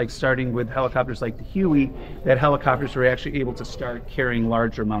helicopters, like starting with helicopters like the Huey, that helicopters were actually able to start carrying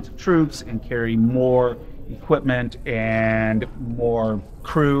larger amounts of troops and carry more equipment and more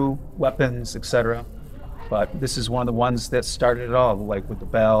crew, weapons, etc. But this is one of the ones that started it all, like with the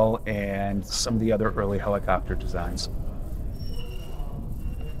Bell and some of the other early helicopter designs.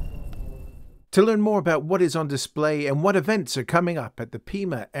 To learn more about what is on display and what events are coming up at the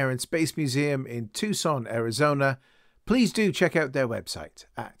Pima Air and Space Museum in Tucson, Arizona, please do check out their website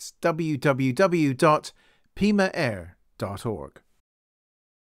at www.pimaair.org.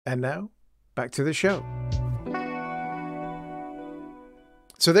 And now, back to the show.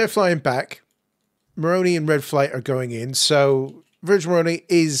 So they're flying back. Moroni and Red Flight are going in. So Virgil Moroni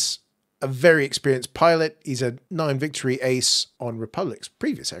is a very experienced pilot. He's a 9 victory ace on Republic's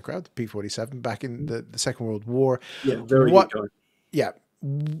previous aircraft, the P-47, back in the Second World War. Yeah, very good guy. Yeah.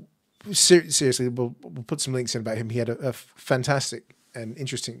 Seriously, we'll put some links in about him. He had a fantastic and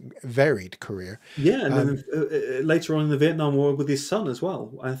interesting, varied career. Yeah, and then later on in the Vietnam War with his son as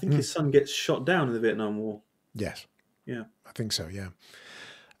well. I think his son gets shot down in the Vietnam War. Yes. Yeah. I think so, yeah.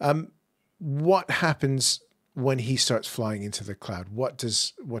 What happens when he starts flying into the cloud? What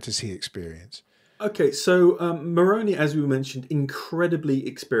does he experience? Okay, so Moroni, as we mentioned, incredibly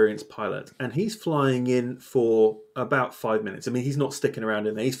experienced pilot, and he's flying in for about 5 minutes. I mean, he's not sticking around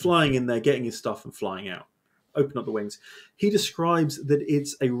in there. He's flying in there, getting his stuff and flying out. Open up the wings. He describes that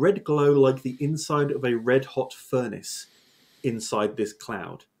it's a red glow like the inside of a red-hot furnace inside this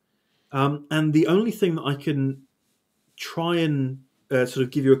cloud. And the only thing that I can try and sort of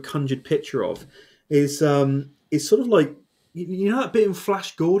give you a conjured picture of is sort of like you know that bit in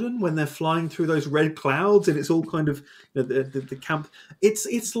Flash Gordon when they're flying through those red clouds and it's all kind of the camp.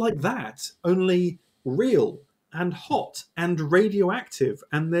 It's like that, only real and hot and radioactive,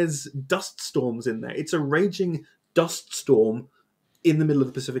 and there's dust storms in there. It's a raging dust storm in the middle of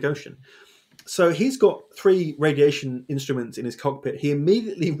the Pacific Ocean. So he's got 3 radiation instruments in his cockpit. He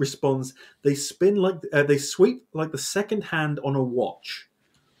immediately responds. They spin like they sweep like the second hand on a watch.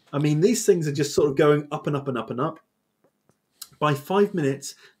 I mean, these things are just sort of going up and up and up and up. By 5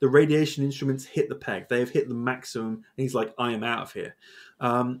 minutes, the radiation instruments hit the peg. They have hit the maximum, and he's like, I am out of here.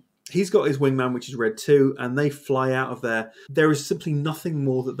 He's got his wingman, which is Red 2, and they fly out of there. There is simply nothing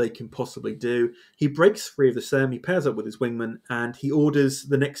more that they can possibly do. He breaks free of the SEM, he pairs up with his wingman, and he orders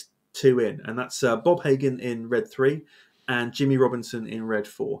the next 2 in, and that's Bob Hagen in Red 3 and Jimmy Robinson in Red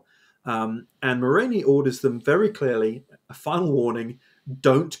 4. And Moroney orders them very clearly, a final warning,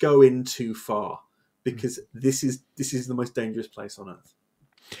 don't go in too far, because this is the most dangerous place on Earth.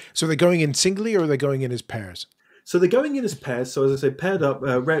 So they're going in singly, or are they going in as pairs? So they're going in as pairs. So as I say, paired up,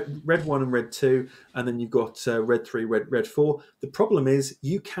 red 1 and Red 2, and then you've got Red 3, Red 4. The problem is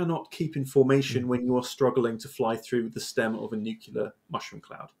you cannot keep in formation when you are struggling to fly through the stem of a nuclear mushroom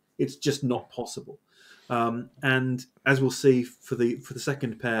cloud. It's just not possible. And as we'll see for the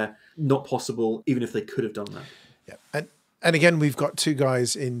second pair, not possible, even if they could have done that. Yeah, and again, we've got 2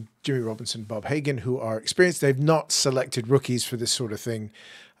 guys in Jimmy Robinson, Bob Hagen, who are experienced. They've not selected rookies for this sort of thing.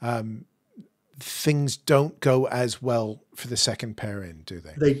 Things don't go as well for the second pair in, do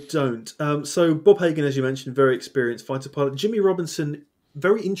they? They don't. So Bob Hagen, as you mentioned, very experienced fighter pilot. Jimmy Robinson,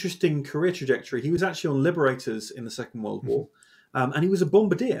 very interesting career trajectory. He was actually on Liberators in the Second World War, and he was a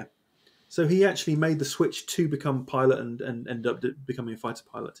bombardier. So he actually made the switch to become pilot and ended up becoming a fighter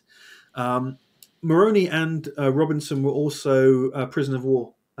pilot. Moroney and Robinson were also prisoner of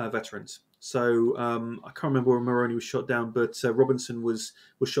war veterans. So I can't remember where Moroney was shot down, but Robinson was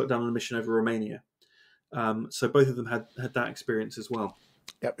shot down on a mission over Romania. So both of them had that experience as well.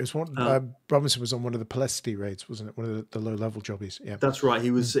 Yeah, it was one. Robinson was on one of the Pelicity raids, wasn't it? One of the low-level jobbies. Yeah, that's right.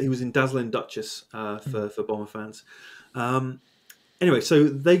 He was in Dazzling Duchess for bomber fans. Anyway, so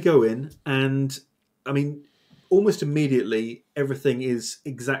they go in, and I mean, almost immediately, everything is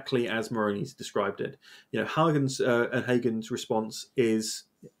exactly as Moroney's described it. You know, Hagen's and Hagen's response is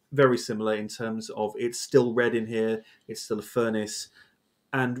very similar in terms of it's still red in here, it's still a furnace,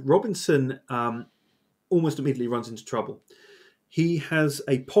 and Robinson almost immediately runs into trouble. He has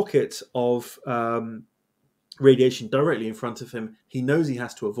a pocket of radiation directly in front of him. He knows he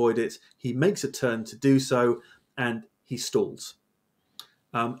has to avoid it. He makes a turn to do so, and he stalls.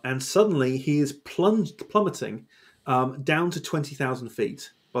 And suddenly he is plummeting down to 20,000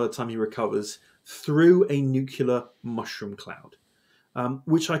 feet by the time he recovers through a nuclear mushroom cloud,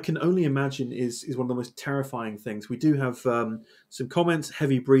 which I can only imagine is one of the most terrifying things. We do have some comments,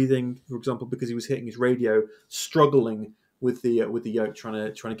 heavy breathing, for example, because he was hitting his radio, struggling with the yoke,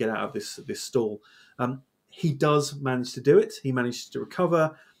 trying to get out of this stall. He does manage to do it. He manages to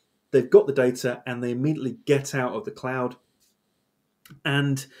recover. They've got the data, and they immediately get out of the cloud.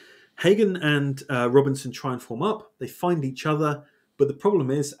 And Hagen and Robinson try and form up. They find each other, but the problem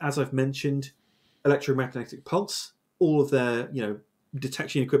is, as I've mentioned, electromagnetic pulse. All of their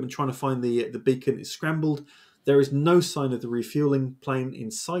detection equipment trying to find the beacon is scrambled. There is no sign of the refueling plane in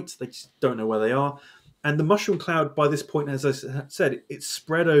sight. They just don't know where they are. And the mushroom cloud, by this point, as I said, it's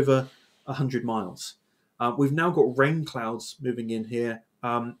spread over 100 miles. We've now got rain clouds moving in here.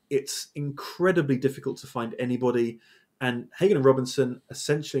 It's incredibly difficult to find anybody. And Hagen and Robinson,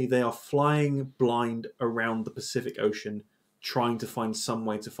 essentially, they are flying blind around the Pacific Ocean, trying to find some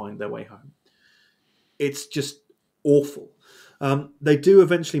way to find their way home. It's just awful. They do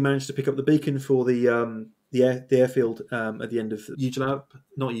eventually manage to pick up the beacon for the airfield at the end of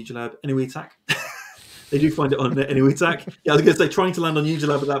Enuitak. They do find it on Enuitak. Yeah, I was going to say, trying to land on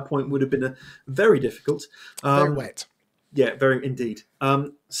Ujulab at that point would have been very difficult. Very wet. Yeah, very indeed.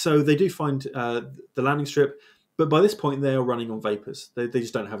 So they do find the landing strip. But by this point, they are running on vapors. They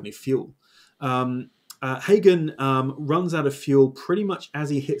just don't have any fuel. Hagen runs out of fuel pretty much as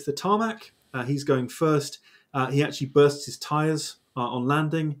he hits the tarmac. He's going first. He actually bursts his tires on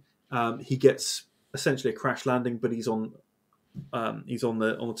landing. He gets essentially a crash landing, but he's on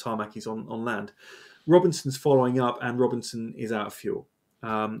the tarmac. He's on land. Robinson's following up, and Robinson is out of fuel.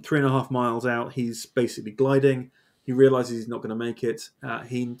 3.5 miles out, he's basically gliding. He realizes he's not going to make it.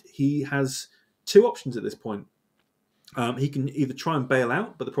 He has 2 options at this point. He can either try and bail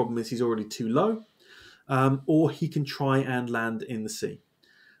out, but the problem is he's already too low, or he can try and land in the sea.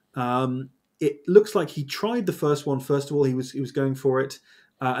 It looks like he tried the first one. First of all, he was going for it,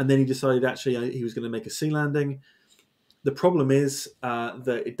 and then he decided actually he was going to make a sea landing. The problem is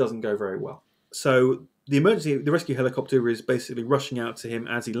that it doesn't go very well. So the rescue helicopter is basically rushing out to him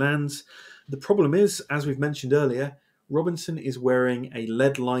as he lands. The problem is, as we've mentioned earlier, Robinson is wearing a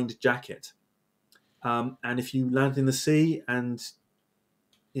lead-lined jacket. And if you land in the sea and,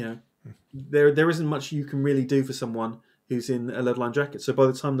 there isn't much you can really do for someone who's in a lead-lined jacket. So by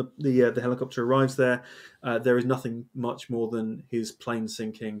the time the helicopter arrives there, there is nothing much more than his plane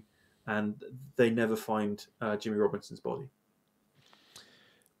sinking, and they never find Jimmy Robinson's body.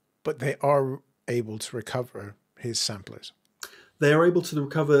 But they are able to recover his samplers. They are able to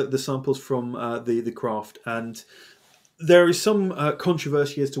recover the samples from the craft, and there is some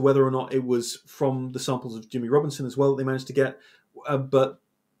controversy as to whether or not it was from the samples of Jimmy Robinson as well that they managed to get. But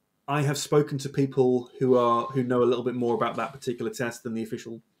I have spoken to people who know a little bit more about that particular test than the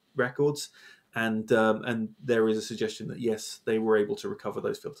official records, and there is a suggestion that yes, they were able to recover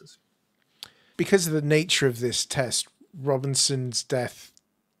those filters. Because of the nature of this test, Robinson's death,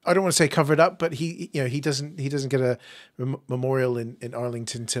 I don't want to say covered up, but he doesn't get a memorial in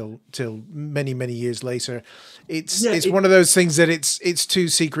Arlington till many years later. It's one of those things that it's too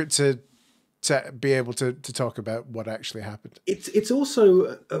secret to be able to talk about what actually happened. It's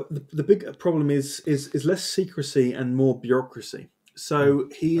also the big problem is less secrecy and more bureaucracy. So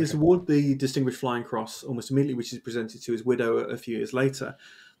he is awarded the Distinguished Flying Cross almost immediately, which is presented to his widow a few years later.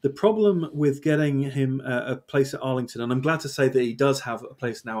 The problem with getting him a place at Arlington, and I'm glad to say that he does have a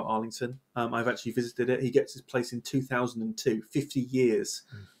place now at Arlington. I've actually visited it. He gets his place in 2002, 50 years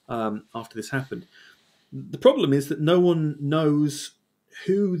after this happened. The problem is that no one knows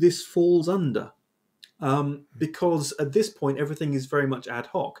who this falls under, because at this point everything is very much ad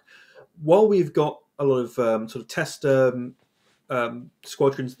hoc. While we've got a lot of sort of test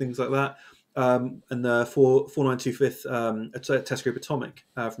squadrons, things like that, and the 4925th Test Group Atomic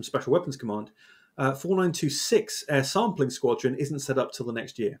from Special Weapons Command, 4926 Air Sampling Squadron isn't set up till the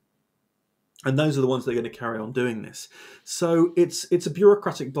next year. And those are the ones that are going to carry on doing this. So it's a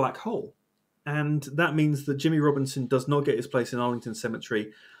bureaucratic black hole. And that means that Jimmy Robinson does not get his place in Arlington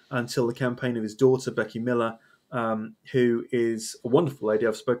Cemetery until the campaign of his daughter, Becky Miller, who is a wonderful lady.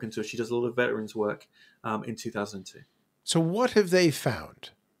 I've spoken to her. She does a lot of veterans work in 2002. So what have they found?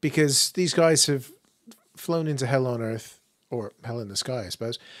 Because these guys have flown into hell on earth, or hell in the sky, I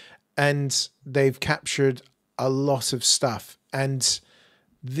suppose, and they've captured a lot of stuff. And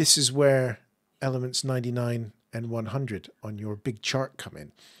this is where elements 99 and 100 on your big chart come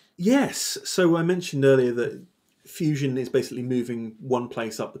in. Yes. So I mentioned earlier that fusion is basically moving one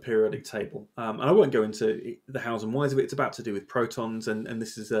place up the periodic table. And I won't go into the hows and whys of it. It's about to do with protons, and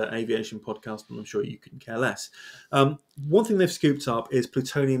this is an aviation podcast, and I'm sure you couldn't care less. One thing they've scooped up is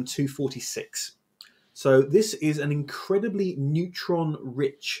plutonium-246. So this is an incredibly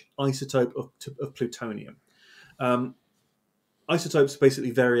neutron-rich isotope of plutonium. Isotopes are basically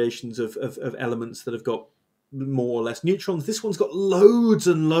variations of elements that have got more or less neutrons. This one's got loads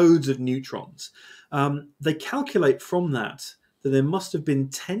and loads of neutrons. They calculate from that there must have been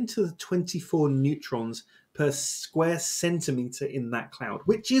 10 to the 24 neutrons per square centimetre in that cloud,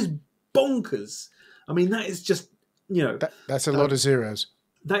 which is bonkers. I mean, that is just, that's a lot of zeros.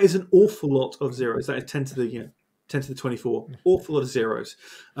 That is an awful lot of zeros. That is 10 to the 24. Awful lot of zeros.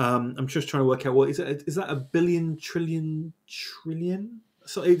 I'm just trying to work out is that a billion, trillion?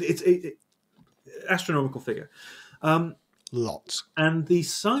 So it's astronomical figure. Lots. And the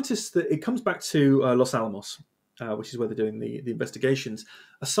scientists, it comes back to Los Alamos, which is where they're doing the investigations.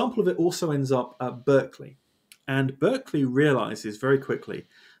 A sample of it also ends up at Berkeley. And Berkeley realizes very quickly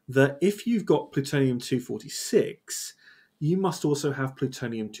that if you've got plutonium-246, you must also have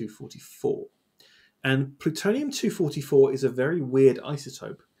plutonium-244. And plutonium-244 is a very weird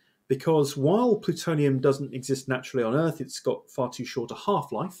isotope, because while plutonium doesn't exist naturally on Earth, it's got far too short a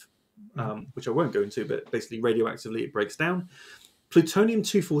half-life, which I won't go into, but basically radioactively it breaks down.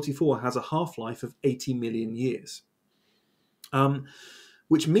 Plutonium-244 has a half-life of 80 million years,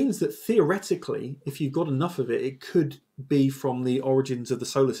 which means that theoretically, if you've got enough of it, it could be from the origins of the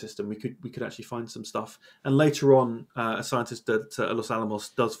solar system. We could actually find some stuff. And later on, a scientist at Los Alamos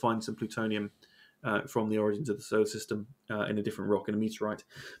does find some plutonium from the origins of the solar system in a different rock, in a meteorite.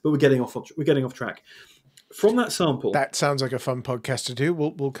 But we're getting off track. From that sample, that sounds like a fun podcast to do.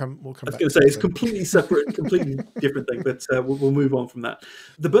 We'll come. I was going to say it's completely separate, completely different thing, but we'll move on from that.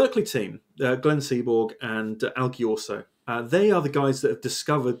 The Berkeley team, Glenn Seaborg and Al Giorso, they are the guys that have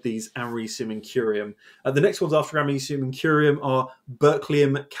discovered these americium and curium. The next ones after americium and curium are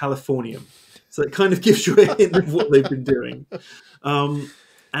berkelium californium. So it kind of gives you a hint of what they've been doing.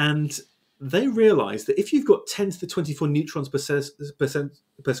 And they realize that if you've got 10 to the 24 neutrons per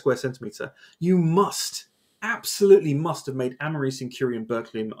square centimeter, you must absolutely must have made americium, curium,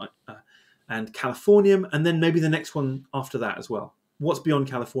 berkelium, and californium, and then maybe the next one after that as well. What's beyond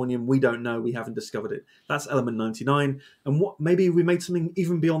californium? We don't know. We haven't discovered it. That's element 99. And what maybe we made something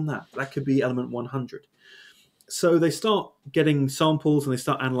even beyond that. That could be element 100. So they start getting samples and they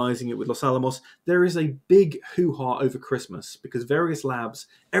start analysing it with Los Alamos. There is a big hoo-ha over Christmas because various labs,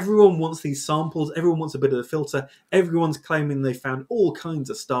 everyone wants these samples, everyone wants a bit of the filter, everyone's claiming they found all kinds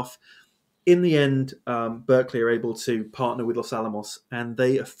of stuff. In the end, Berkeley are able to partner with Los Alamos and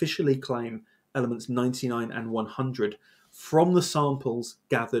they officially claim elements 99 and 100 from the samples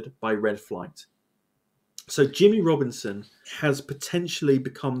gathered by Red Flight. So Jimmy Robinson has potentially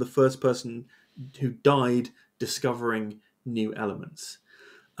become the first person who died discovering new elements.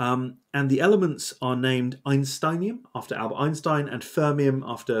 And the elements are named Einsteinium, after Albert Einstein, and Fermium,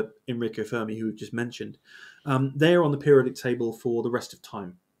 after Enrico Fermi, who we just mentioned. They are on the periodic table for the rest of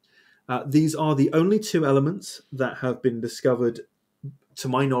time. These are the only two elements that have been discovered, to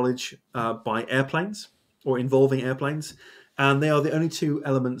my knowledge, by airplanes, or involving airplanes. And they are the only two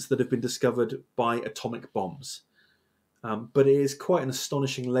elements that have been discovered by atomic bombs. But it is quite an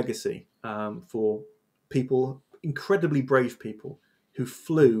astonishing legacy for people, incredibly brave people, who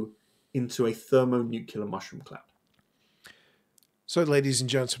flew into a thermonuclear mushroom cloud. So, ladies and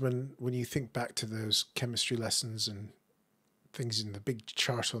gentlemen, when you think back to those chemistry lessons and things in the big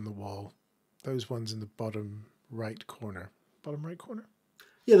chart on the wall, those ones in the bottom right corner. Bottom right corner?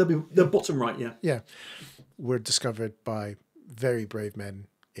 Yeah, they'll be the bottom right, yeah. Yeah. Were discovered by very brave men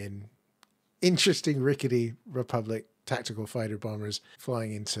in interesting, rickety Republic tactical fighter bombers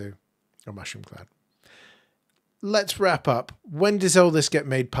flying into a mushroom cloud. Let's wrap up. When does all this get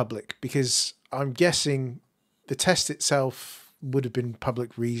made public? Because I'm guessing the test itself would have been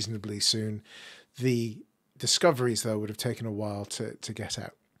public reasonably soon. The discoveries, though, would have taken a while to get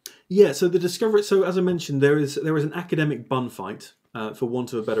out. Yeah, so the discovery. So as I mentioned, there is an academic bun fight, for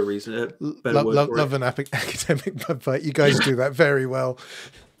want of a better reason. Love an academic bun fight. You guys do that very well.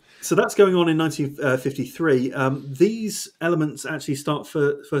 So that's going on in 1953. These elements actually start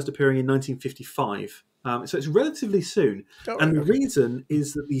first appearing in 1955. So it's relatively soon. The reason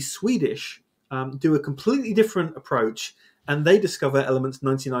is that the Swedish do a completely different approach, and they discover elements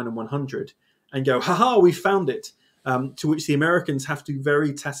 99 and 100 and go, haha, we found it. To which the Americans have to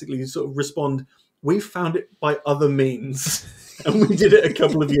very tacitly sort of respond, we found it by other means, and we did it a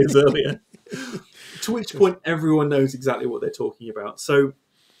couple of years earlier. To which point everyone knows exactly what they're talking about. So,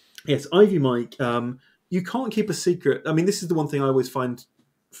 yes, Ivy Mike, you can't keep a secret. I mean, this is the one thing I always find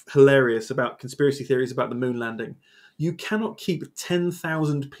hilarious about conspiracy theories about the moon landing. You cannot keep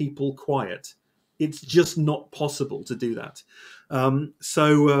 10,000 people quiet. It's just not possible to do that.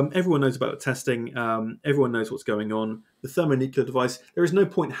 So everyone knows about the testing. Everyone knows what's going on. The thermonuclear device. There is no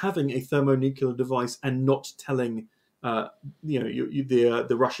point having a thermonuclear device and not telling the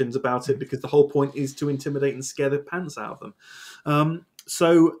Russians about it, because the whole point is to intimidate and scare the pants out of them.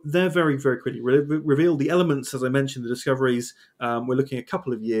 So they're very, very quickly revealed. The elements, as I mentioned, the discoveries, we're looking a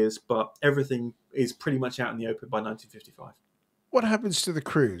couple of years, but everything is pretty much out in the open by 1955. What happens to the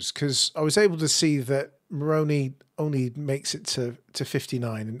crews? Because I was able to see that Moroni only makes it to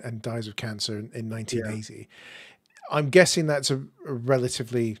 59 and dies of cancer in 1980. Yeah. I'm guessing that's a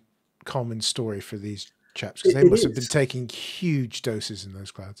relatively common story for these chaps, because they must have been taking huge doses in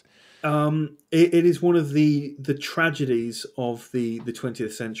those clouds. It is one of the tragedies of the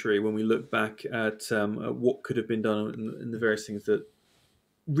 20th century when we look back at what could have been done and the various things that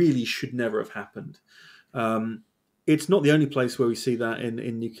really should never have happened. It's not the only place where we see that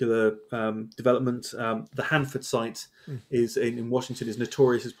in nuclear development. The Hanford site is in Washington is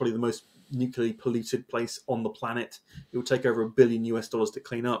notorious as probably the most nuclearly polluted place on the planet. It will take over $1 billion to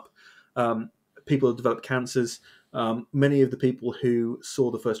clean up. People have developed cancers. Many of the people who saw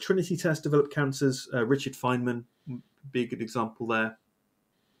the first Trinity test developed cancers. Richard Feynman would be a good example there.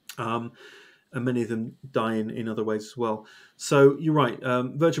 And many of them die in other ways as well. So you're right.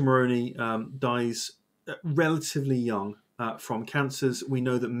 Virgil Moroni dies relatively young from cancers. We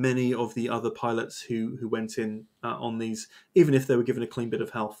know that many of the other pilots who went in on these, even if they were given a clean bit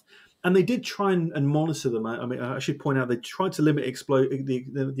of health, and they did try and monitor them. I mean, I should point out they tried to limit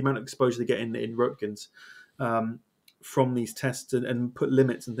the amount of exposure they get in Roentgens from these tests and put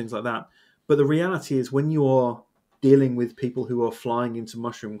limits and things like that. But the reality is, when you are dealing with people who are flying into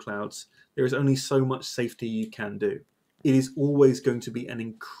mushroom clouds, there is only so much safety you can do. It is always going to be an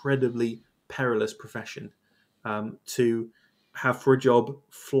incredibly perilous profession to have for a job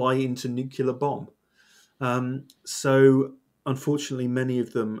fly into nuclear bomb. So unfortunately, many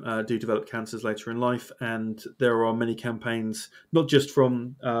of them do develop cancers later in life, and there are many campaigns, not just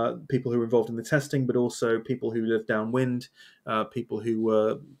from people who are involved in the testing, but also people who live downwind, people who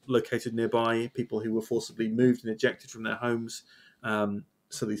were located nearby, people who were forcibly moved and ejected from their homes,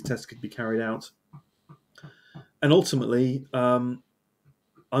 so these tests could be carried out. And ultimately, I'm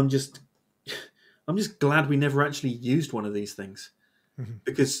just glad we never actually used one of these things,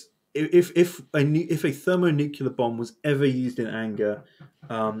 because if a thermonuclear bomb was ever used in anger,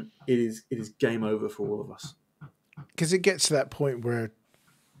 it is game over for all of us. Because it gets to that point where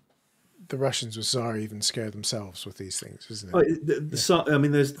the Russians or Tsar even scare themselves with these things, isn't it? I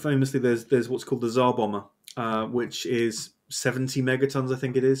mean, there's what's called the Tsar bomber, which is 70 megatons, I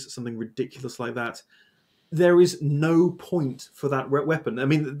think it is, something ridiculous like that. There is no point for that weapon. I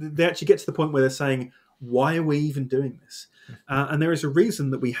mean, they actually get to the point where they're saying, why are we even doing this? And there is a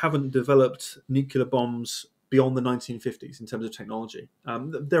reason that we haven't developed nuclear bombs beyond the 1950s in terms of technology.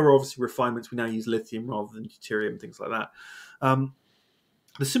 There are obviously refinements. We now use lithium rather than deuterium, things like that.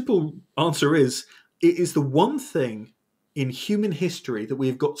 The simple answer is, it is the one thing in human history that we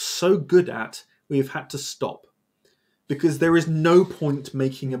have got so good at, we have had to stop. Because there is no point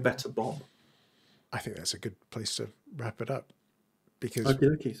making a better bomb. I think that's a good place to wrap it up. Because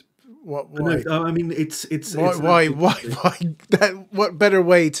why? I mean, what better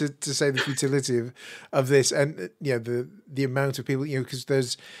way to say the futility of this, and the amount of people, because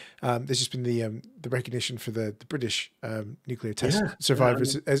there's just been the recognition for the British nuclear test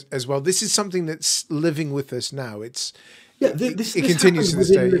survivors as well. This is something that's living with us now. It continues to this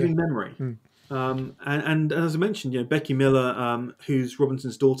day. Living memory. And as I mentioned, Becky Miller, who's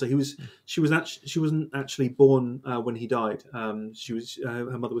Robinson's daughter, she wasn't actually born when he died. Her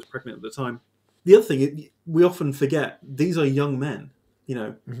mother was pregnant at the time. The other thing we often forget, these are young men.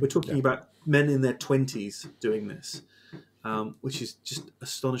 We're talking about men in their 20s doing this, which is just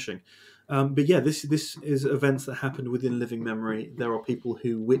astonishing. But yeah, this is events that happened within living memory. There are people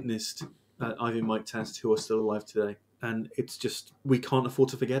who witnessed Ivy and Mike test who are still alive today, and it's just, we can't afford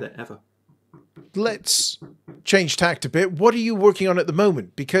to forget it ever. Let's change tact a bit. What are you working on at the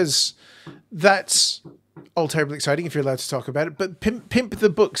moment? Because that's all terribly exciting if you're allowed to talk about it. But pimp the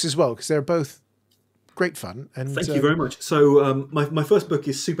books as well, because they're both great fun. And thank you very much. So my first book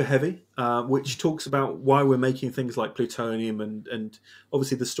is Super Heavy, which talks about why we're making things like plutonium, and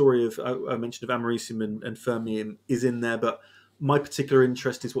obviously the story of I mentioned of americium and fermium is in there, but my particular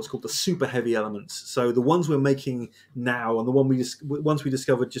interest is what's called the super heavy elements. So the ones we're making now, and the ones we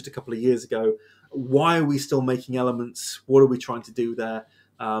discovered just a couple of years ago. Why are we still making elements? What are we trying to do there?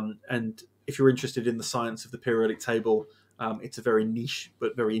 And if you're interested in the science of the periodic table, it's a very niche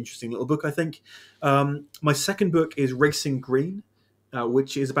but very interesting little book, I think. My second book is Racing Green,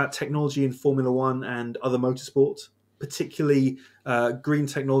 which is about technology in Formula One and other motorsports, particularly green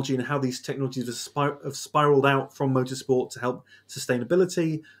technology and how these technologies have spiraled out from motorsport to help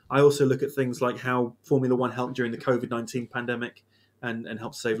sustainability. I also look at things like how Formula One helped during the COVID-19 pandemic and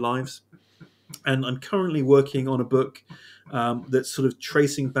helped save lives. And I'm currently working on a book that's sort of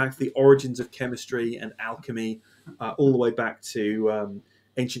tracing back the origins of chemistry and alchemy all the way back to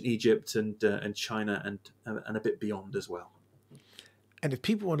ancient Egypt and China and a bit beyond as well. And if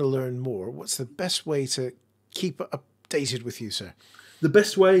people want to learn more, what's the best way to keep updated with you, sir? The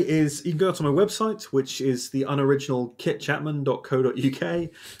best way is you can go to my website, which is the unoriginal kitchapman.co.uk,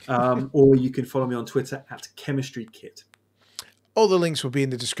 or you can follow me on Twitter at chemistrykit. All the links will be in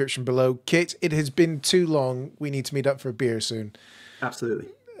the description below. Kit, it has been too long. We need to meet up for a beer soon. Absolutely.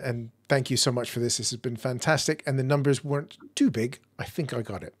 And thank you so much for this. This has been fantastic. And the numbers weren't too big. I think I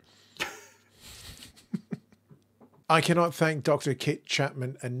got it. I cannot thank Dr. Kit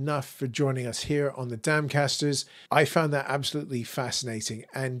Chapman enough for joining us here on the Damcasters. I found that absolutely fascinating.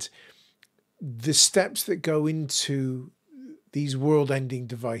 And the steps that go into these world-ending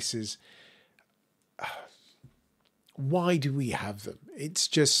devices, why do we have them? It's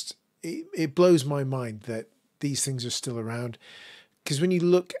just, it blows my mind that these things are still around. Because when you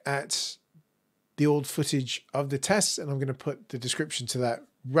look at the old footage of the tests, and I'm going to put the description to that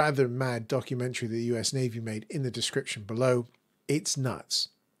rather mad documentary the US Navy made in the description below, it's nuts.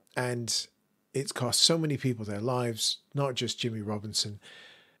 And it's cost so many people their lives, not just Jimmy Robinson.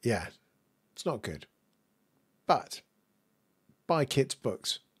 Yeah, it's not good. But buy Kit's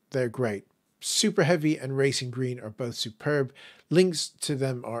books. They're great. Super Heavy and Racing Green are both superb. Links to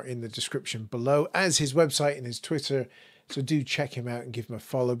them are in the description below, as his website and his Twitter. So do check him out and give him a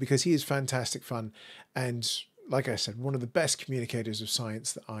follow, because he is fantastic fun. And like I said, one of the best communicators of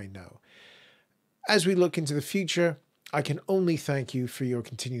science that I know. As we look into the future, I can only thank you for your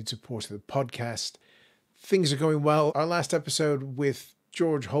continued support of the podcast. things are going well. Our last episode with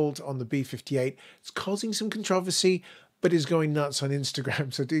George Holt on the B-58 is causing some controversy, but is going nuts on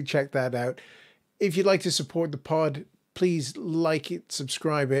Instagram, so do check that out. If you'd like to support the pod, please like it,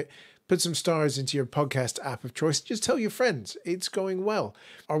 subscribe it, put some stars into your podcast app of choice. Just tell your friends. It's going well.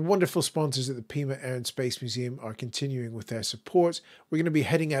 Our wonderful sponsors at the Pima Air and Space Museum are continuing with their support. We're going to be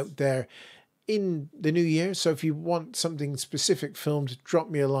heading out there in the new year, so if you want something specific filmed, drop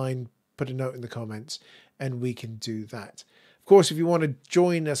me a line, put a note in the comments, and we can do that. Of course, if you want to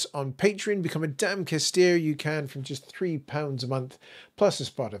join us on Patreon, become a damn Castier, you can from just £3 a month, plus a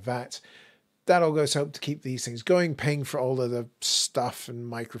spot of VAT. That all goes to help to keep these things going, paying for all of the stuff and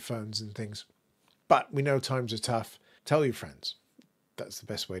microphones and things. But we know times are tough. Tell your friends. That's the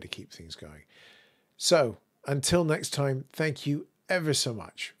best way to keep things going. So, until next time, thank you ever so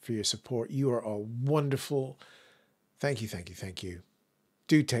much for your support. You are all wonderful. Thank you, thank you, thank you.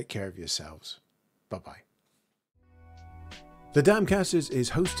 Do take care of yourselves. Bye-bye. The Damcasters is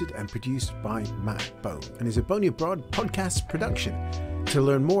hosted and produced by Matt Bone and is a Boney Abroad podcast production. To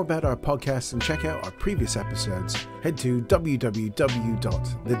learn more about our podcast and check out our previous episodes, head to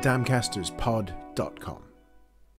www.thedamcasterspod.com.